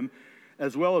before them,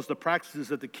 as well as the practices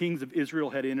that the kings of Israel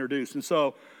had introduced. And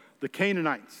so the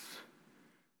Canaanites,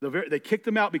 they kicked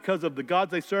them out because of the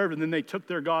gods they served, and then they took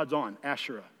their gods on,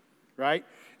 Asherah, right?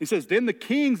 He says, then the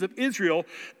kings of Israel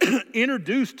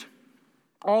introduced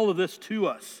all of this to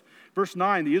us. Verse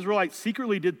 9, the Israelites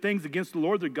secretly did things against the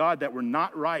Lord their God that were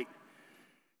not right.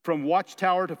 From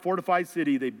watchtower to fortified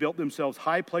city, they built themselves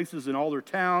high places in all their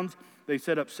towns. They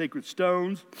set up sacred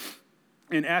stones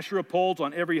and Asherah poles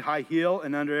on every high hill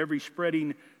and under every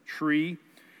spreading tree.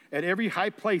 At every high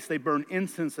place they burned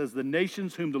incense as the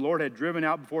nations whom the Lord had driven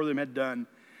out before them had done.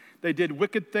 They did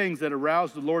wicked things that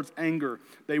aroused the Lord's anger.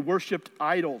 They worshiped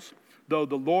idols, though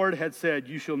the Lord had said,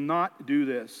 you shall not do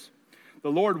this. The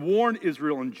Lord warned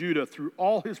Israel and Judah through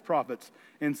all his prophets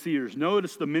and seers.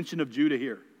 Notice the mention of Judah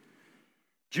here.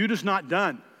 Judah's not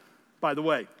done, by the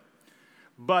way,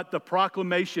 but the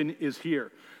proclamation is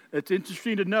here. It's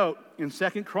interesting to note, in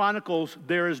 2 Chronicles,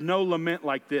 there is no lament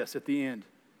like this at the end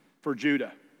for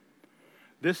Judah.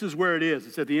 This is where it is.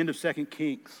 It's at the end of 2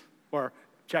 Kings, or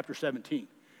chapter 17.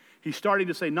 He's starting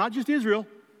to say, not just Israel,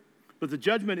 but the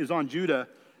judgment is on Judah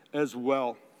as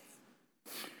well.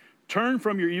 Turn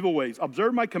from your evil ways.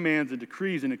 Observe my commands and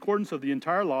decrees in accordance of the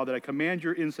entire law that I command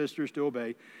your ancestors to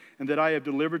obey, and that I have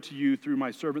delivered to you through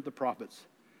my servant the prophets.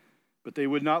 But they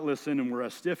would not listen and were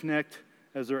as stiff-necked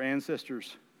as their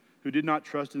ancestors, who did not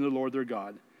trust in the Lord their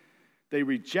God. They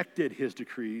rejected his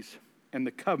decrees and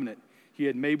the covenant he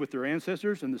had made with their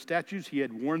ancestors and the statutes he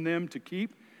had warned them to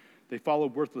keep. They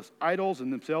followed worthless idols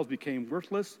and themselves became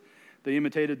worthless. They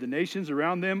imitated the nations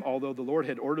around them, although the Lord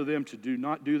had ordered them to do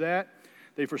not do that.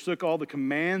 They forsook all the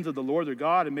commands of the Lord their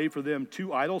God and made for them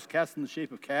 2 idols cast in the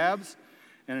shape of calves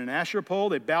and an Asherah pole.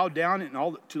 They bowed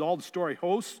down to all the starry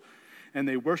hosts, and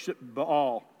they worshiped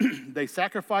Baal. They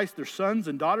sacrificed their sons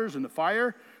and daughters in the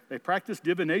fire. They practiced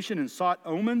divination and sought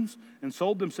omens and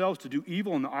sold themselves to do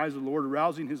evil in the eyes of the Lord,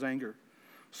 arousing his anger.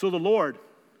 So the Lord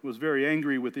was very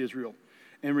angry with Israel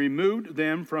and removed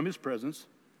them from his presence.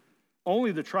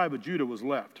 Only the tribe of Judah was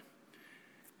left.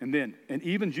 And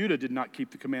even Judah did not keep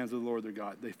the commands of the Lord their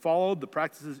God. They followed the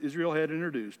practices Israel had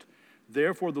introduced.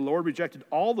 Therefore, the Lord rejected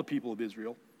all the people of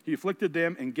Israel. He afflicted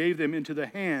them and gave them into the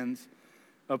hands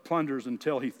of plunderers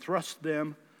until he thrust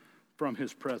them from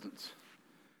his presence.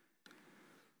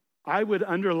 I would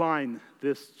underline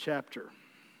this chapter.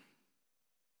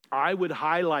 I would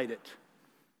highlight it.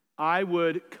 I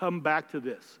would come back to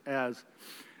this as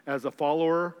a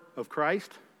follower of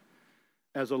Christ,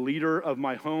 as a leader of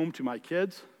my home to my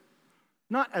kids,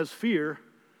 not as fear,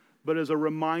 but as a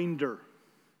reminder.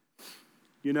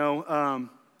 You know,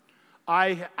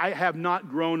 I have not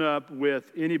grown up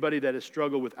with anybody that has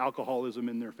struggled with alcoholism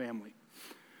in their family.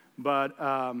 But,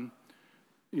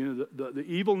 you know, the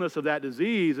evilness of that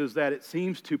disease is that it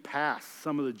seems to pass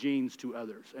some of the genes to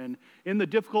others. And in the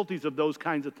difficulties of those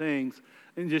kinds of things,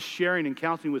 and just sharing and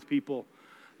counseling with people,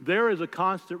 there is a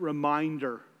constant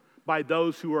reminder by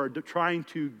those who are trying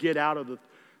to get out of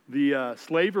the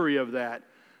slavery of that,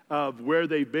 of where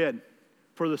they've been,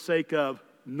 for the sake of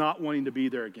not wanting to be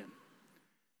there again.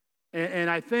 And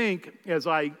I think as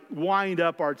I wind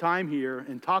up our time here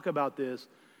and talk about this,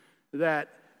 that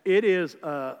it is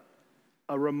a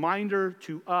reminder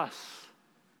to us,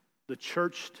 the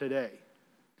church today.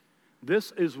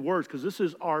 This is words, because this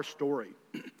is our story.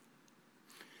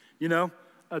 You know,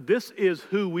 this is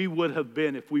who we would have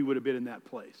been if we would have been in that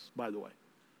place, by the way.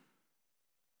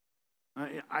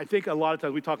 I think a lot of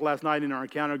times, we talked last night in our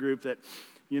encounter group that,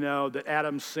 you know, that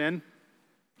Adam's sin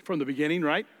from the beginning,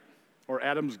 right? Or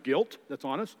Adam's guilt, that's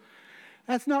on us.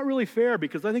 That's not really fair,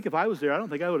 because I think if I was there, I don't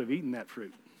think I would have eaten that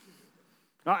fruit.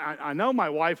 I know my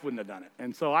wife wouldn't have done it,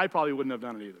 and so I probably wouldn't have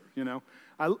done it either, you know.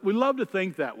 We love to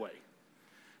think that way,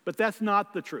 but that's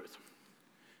not the truth.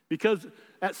 Because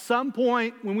at some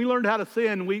point, when we learned how to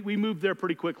sin, we moved there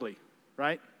pretty quickly,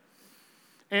 right?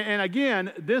 And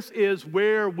again, this is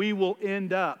where we will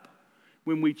end up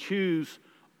when we choose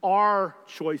our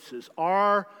choices,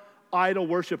 our idol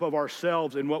worship of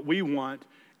ourselves and what we want,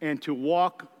 and to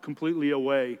walk completely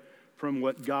away from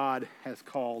what God has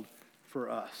called for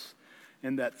us.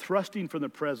 And that thrusting from the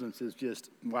presence is just,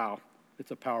 wow,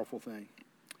 it's a powerful thing.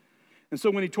 And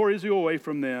so when he tore Israel away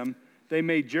from them, they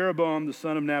made Jeroboam the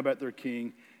son of Nebat their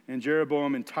king, and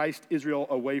Jeroboam enticed Israel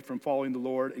away from following the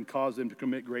Lord and caused them to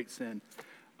commit great sin.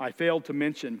 I failed to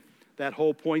mention that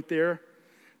whole point there.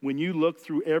 When you look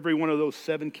through every one of those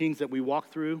 7 kings that we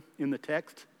walked through in the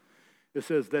text, it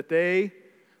says that they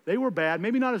were bad,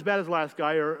 maybe not as bad as the last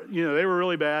guy, or, you know, they were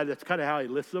really bad. That's kind of how he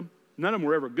lists them. None of them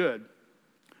were ever good.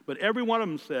 But every one of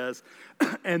them says,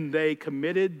 and they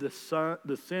committed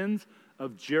the sins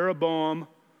of Jeroboam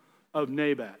of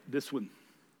Nebat. This one.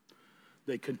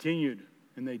 They continued,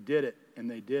 and they did it, and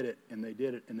they did it, and they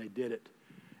did it, and they did it.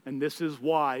 And this is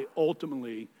why,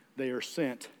 ultimately, they are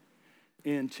sent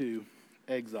into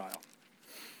exile.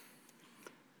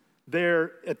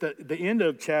 There, at the end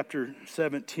of chapter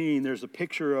 17, there's a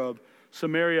picture of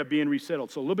Samaria being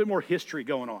resettled. So a little bit more history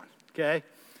going on, okay?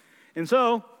 And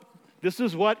so, this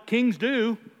is what kings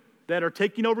do that are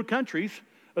taking over countries.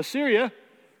 Assyria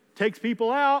takes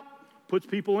people out, puts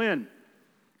people in.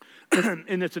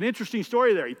 And it's an interesting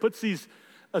story there. He puts these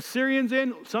Assyrians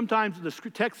in. Sometimes the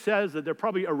text says that they're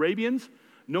probably Arabians,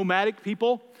 nomadic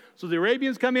people. So the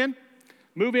Arabians come in,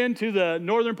 move into the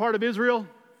northern part of Israel,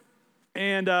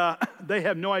 and they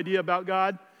have no idea about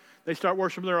God. They start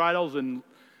worshiping their idols, and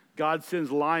God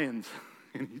sends lions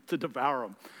to devour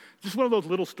them. Just one of those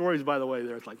little stories, by the way,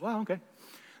 there. It's like, wow, okay.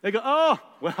 They go, oh,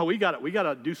 well, we got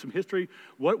to do some history.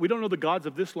 We don't know the gods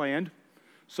of this land.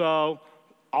 So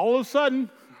all of a sudden,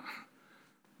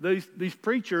 these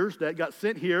preachers that got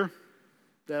sent here,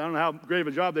 that I don't know how great of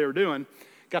a job they were doing,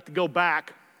 got to go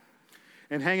back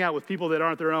and hang out with people that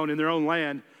aren't their own in their own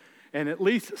land, and at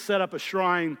least set up a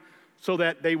shrine so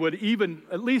that they would even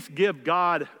at least give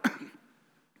God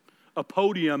a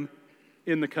podium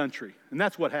in the country. And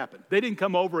that's what happened. They didn't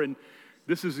come over and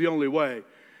this is the only way.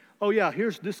 Oh yeah,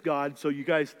 here's this God, so you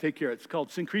guys take care. It's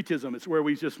called syncretism. It's where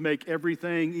we just make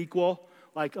everything equal.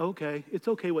 Like, okay, it's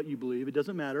okay what you believe. It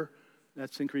doesn't matter.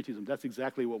 That's syncretism. That's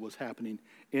exactly what was happening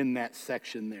in that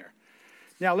section there.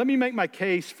 Now, let me make my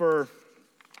case for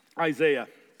Isaiah.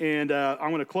 And I'm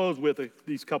going to close with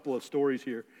these couple of stories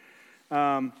here.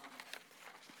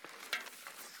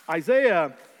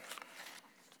 Isaiah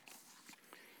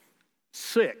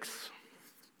 6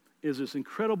 is this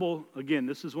incredible, again,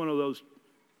 this is one of those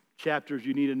chapters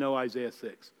you need to know Isaiah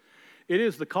 6. It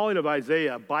is the calling of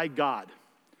Isaiah by God.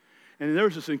 And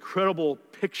there's this incredible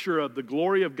picture of the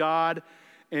glory of God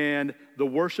and the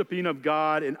worshiping of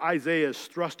God, and Isaiah is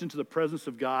thrust into the presence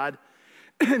of God.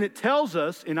 And it tells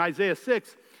us in Isaiah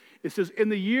 6, it says, in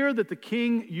the year that the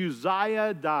king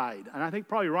Uzziah died, and I think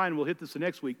probably Ryan will hit this the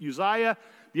next week. Uzziah,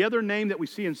 the other name that we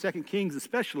see in 2 Kings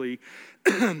especially,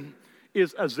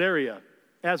 is Azariah.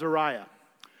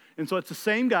 And so it's the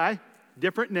same guy,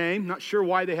 different name. Not sure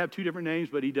why they have 2 different names,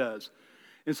 but he does.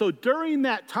 And so during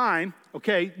that time,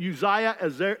 okay, Uzziah,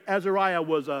 Azariah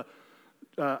was a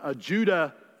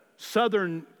Judah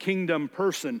southern kingdom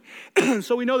person.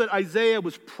 So we know that Isaiah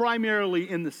was primarily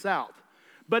in the south.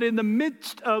 But in the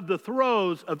midst of the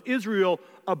throes of Israel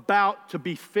about to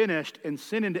be finished and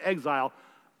sent into exile,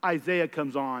 Isaiah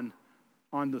comes on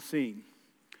the scene.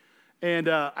 And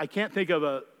I can't think of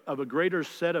a greater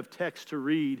set of texts to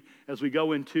read as we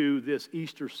go into this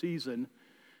Easter season,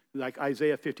 like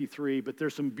Isaiah 53. But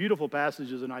there's some beautiful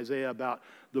passages in Isaiah about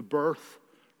the birth,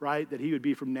 right, that he would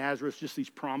be from Nazareth, just these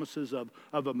promises of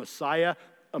a Messiah,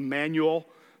 Emmanuel,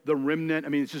 the remnant. I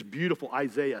mean, it's just beautiful,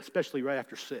 Isaiah, especially right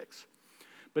after 6.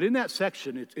 But in that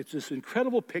section, it's this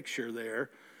incredible picture there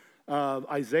of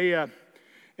Isaiah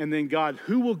and then God,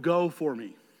 who will go for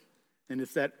me? And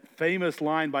it's that famous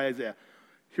line by Isaiah,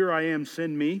 here I am,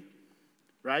 send me,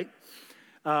 right?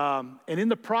 And in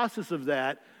the process of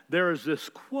that, there is this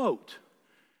quote.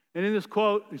 And in this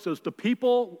quote, he says, the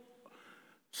people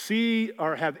see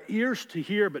or have ears to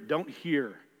hear but don't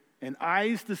hear, and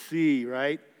eyes to see,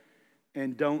 right,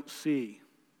 and don't see.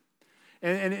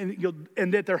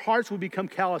 and that their hearts would become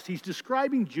callous. He's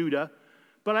describing Judah,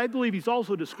 but I believe he's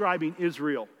also describing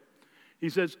Israel. He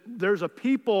says, there's a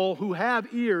people who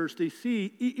have ears to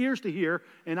see, ears to hear,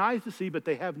 and eyes to see, but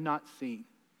they have not seen.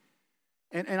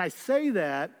 And I say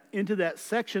that into that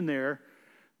section there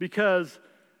because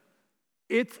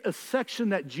it's a section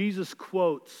that Jesus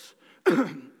quotes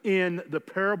in the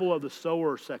parable of the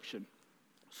sower section.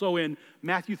 So in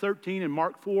Matthew 13 and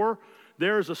Mark 4,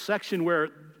 there's a section where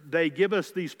they give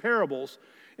us these parables,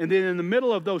 and then in the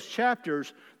middle of those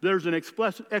chapters, there's an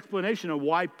explanation of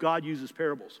why God uses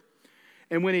parables.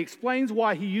 And when he explains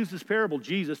why he used this parable,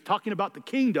 Jesus, talking about the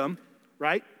kingdom,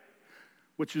 right,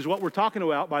 which is what we're talking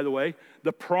about, by the way,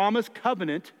 the promised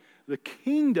covenant, the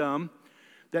kingdom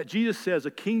that Jesus says,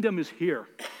 a kingdom is here.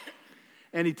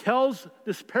 And he tells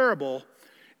this parable,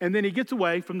 and then he gets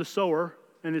away from the sower,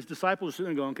 and his disciples are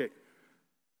sitting there going, okay,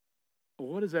 well,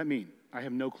 what does that mean? I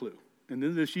have no clue. And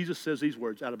then Jesus says these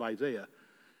words out of Isaiah.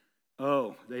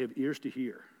 Oh, they have ears to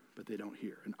hear, but they don't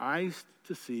hear, and eyes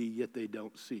to see, yet they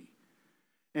don't see.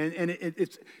 And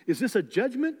is this a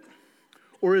judgment,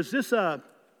 or is this an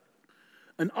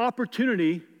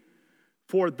opportunity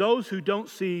for those who don't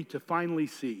see to finally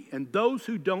see, and those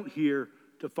who don't hear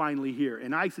to finally hear?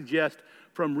 And I suggest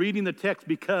from reading the text,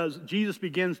 because Jesus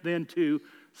begins then to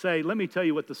say, let me tell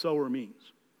you what the sower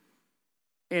means.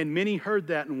 And many heard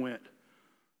that and went,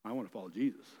 I want to follow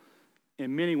Jesus.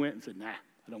 And many went and said, nah,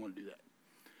 I don't want to do that.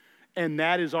 And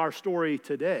that is our story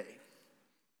today,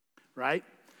 right?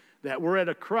 That we're at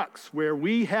a crux where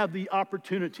we have the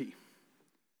opportunity.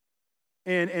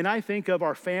 And I think of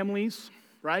our families,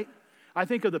 right? I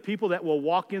think of the people that will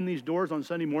walk in these doors on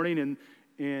Sunday morning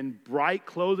in bright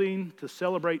clothing to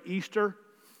celebrate Easter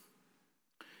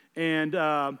and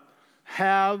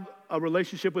have a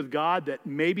relationship with God that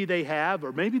maybe they have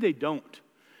or maybe they don't.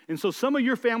 And so some of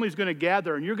your family is going to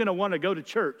gather and you're going to want to go to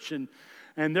church and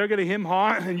they're going to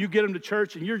hem-haw and you get them to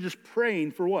church and you're just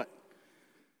praying for what?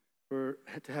 For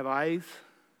to have eyes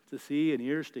to see and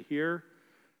ears to hear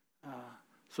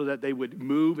so that they would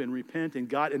move and repent and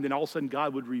then all of a sudden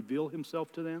God would reveal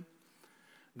himself to them.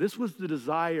 This was the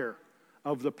desire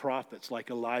of the prophets like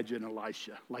Elijah and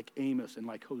Elisha, like Amos and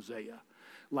like Hosea,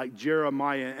 like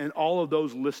Jeremiah and all of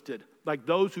those listed, like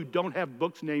those who don't have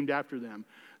books named after them.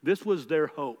 This was their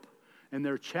hope and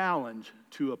their challenge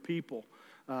to a people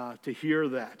to hear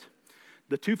that.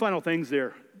 The two final things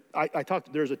there, I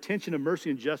talked, there's a tension of mercy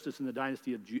and justice in the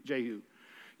dynasty of Jehu.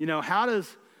 You know,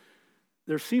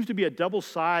 there seems to be a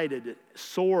double-sided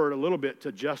sword a little bit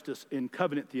to justice in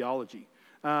covenant theology.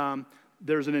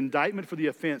 There's an indictment for the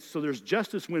offense. So there's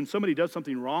justice when somebody does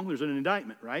something wrong, there's an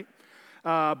indictment, right?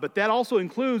 But that also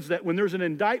includes that when there's an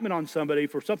indictment on somebody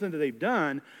for something that they've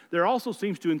done, there also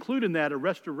seems to include in that a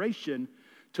restoration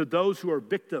to those who are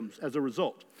victims as a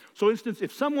result. So, for instance,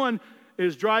 if someone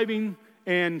is driving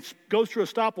and goes through a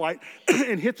stoplight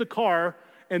and hits a car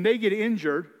and they get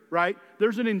injured, right,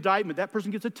 there's an indictment. That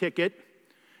person gets a ticket,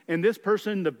 and this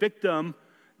person, the victim,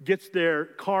 gets their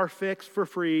car fixed for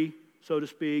free, so to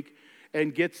speak,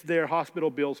 and gets their hospital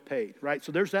bills paid, right?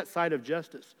 So there's that side of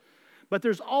justice. But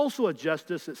there's also a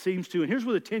justice that seems to, and here's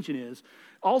where the tension is,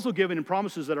 also given in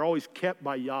promises that are always kept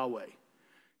by Yahweh.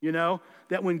 You know,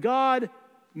 that when God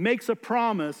makes a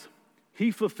promise,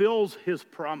 he fulfills his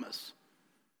promise,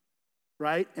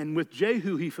 right? And with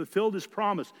Jehu, he fulfilled his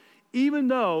promise, even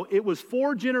though it was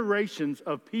 4 generations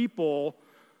of people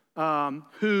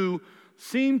who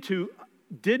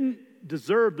didn't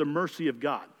deserve the mercy of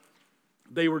God.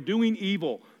 They were doing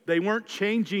evil. They weren't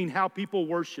changing how people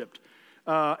worshiped.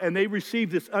 And they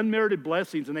received this unmerited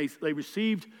blessings, and they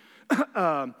received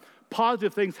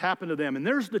positive things happen to them. And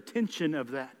there's the tension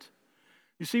of that.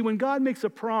 You see, when God makes a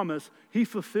promise, he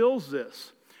fulfills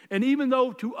this. And even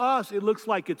though to us it looks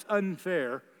like it's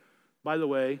unfair, by the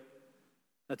way,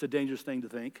 that's a dangerous thing to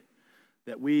think,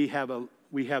 that we have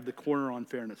the corner on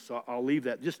fairness. So I'll leave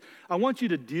that. I want you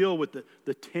to deal with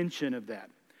the tension of that.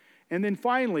 And then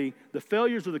finally, the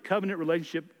failures of the covenant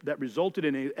relationship that resulted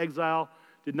in exile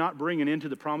did not bring an end to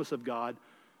the promise of God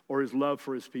or his love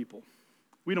for his people.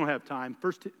 We don't have time.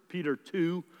 1 Peter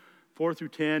 2, 4 through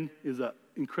 10 is an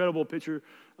incredible picture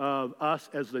of us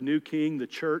as the new king, the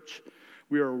church.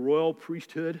 We are a royal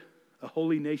priesthood, a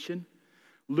holy nation.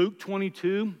 Luke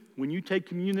 22, when you take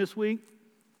communion this week,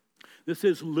 this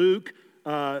is Luke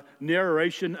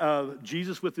narration of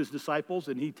Jesus with his disciples,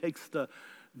 and he takes the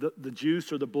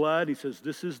juice or the blood. He says,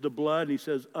 this is the blood, and he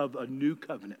says, of a new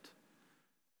covenant.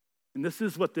 And this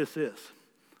is what this is.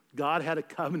 God had a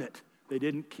covenant they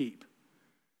didn't keep,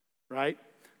 right?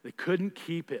 They couldn't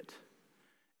keep it.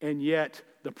 And yet,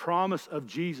 the promise of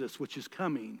Jesus, which is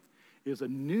coming, is a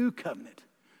new covenant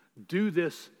Do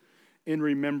this in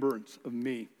remembrance of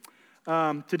me.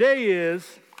 Today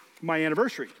is my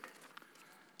anniversary.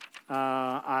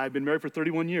 I've been married for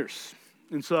 31 years.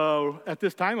 And so at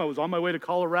this time, I was on my way to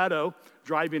Colorado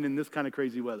driving in this kind of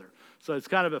crazy weather. So it's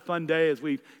kind of a fun day as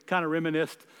we kind of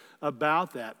reminisced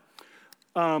about that.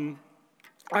 I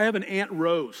have an Aunt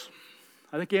Rose.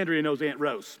 I think Andrea knows Aunt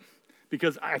Rose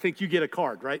because I think you get a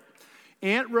card, right?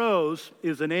 Aunt Rose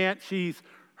is an aunt.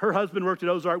 Her husband worked at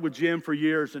Ozark with Jim for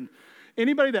years. And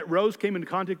anybody that Rose came into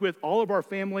contact with, all of our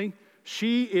family,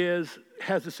 she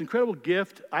has this incredible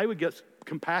gift. I would guess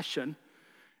compassion.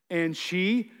 And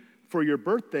she, for your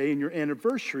birthday and your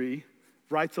anniversary,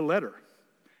 writes a letter.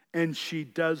 And she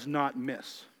does not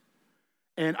miss.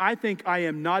 And I think I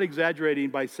am not exaggerating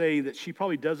by saying that she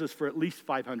probably does this for at least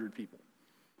 500 people.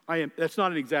 That's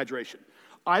not an exaggeration.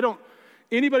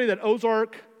 Anybody that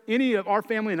Ozark, any of our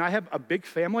family, and I have a big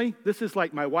family, this is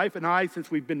like my wife and I, since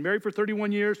we've been married for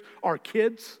 31 years, our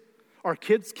kids,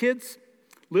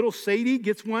 little Sadie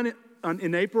gets one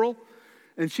in April,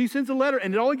 and she sends a letter,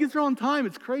 and it always gets her on time.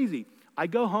 It's crazy. I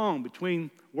go home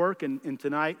between work and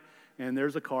tonight, and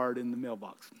there's a card in the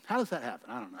mailbox. How does that happen?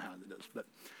 I don't know how it does, but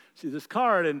she's this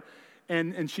card,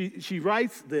 and she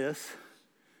writes this,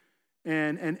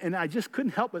 and I just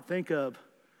couldn't help but think of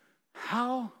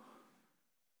how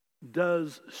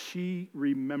does she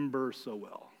remember so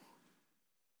well?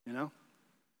 You know?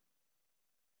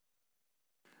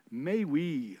 May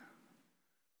we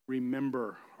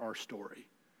remember our story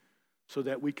so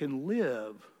that we can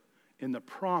live in the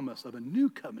promise of a new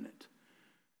covenant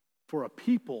for a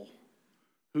people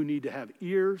who need to have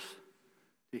ears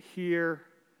to hear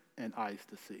and eyes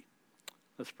to see.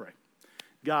 Let's pray.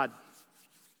 God,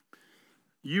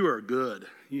 you are good.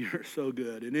 You are so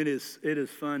good. And it is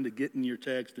fun to get in your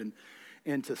text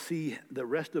and to see the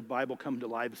rest of the Bible come to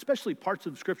life, especially parts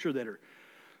of Scripture that are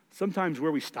sometimes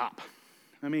where we stop.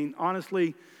 I mean,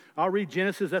 honestly, I'll read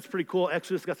Genesis. That's pretty cool.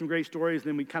 Exodus got some great stories. And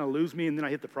then we kind of lose me, and then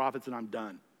I hit the prophets, and I'm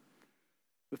done.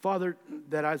 But Father,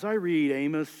 that as I read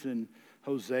Amos and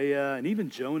Hosea and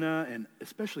even Jonah and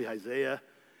especially Isaiah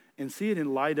and see it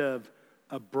in light of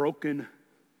a broken,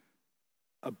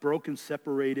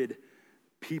 separated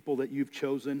people that you've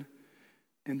chosen.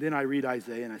 And then I read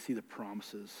Isaiah and I see the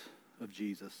promises of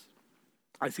Jesus.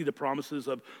 I see the promises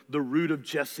of the root of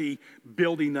Jesse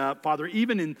building up. Father,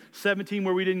 even in 17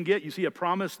 where we didn't get, you see a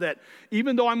promise that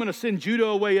even though I'm going to send Judah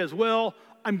away as well,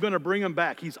 I'm going to bring him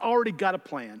back. He's already got a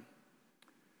plan.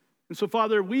 And so,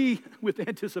 Father, we, with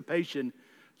anticipation,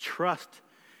 trust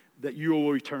that you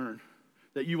will return,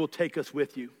 that you will take us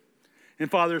with you. And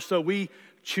Father, so we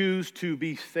choose to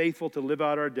be faithful to live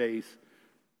out our days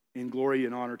in glory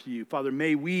and honor to you. Father,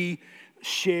 may we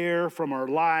share from our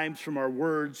lives, from our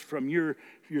words, from your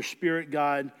Spirit,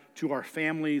 God, to our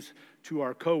families, to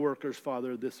our coworkers,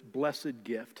 Father, this blessed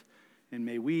gift. And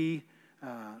may we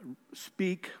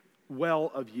speak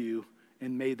well of you,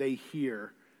 and may they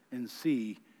hear and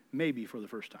see, maybe for the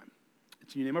first time.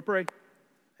 It's in your name I pray.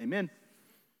 Amen.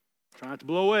 Try not to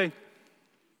blow away.